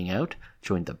want to hang out,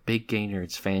 join the Big Gay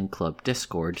Nerds Fan Club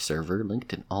Discord server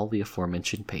linked in all the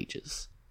aforementioned pages.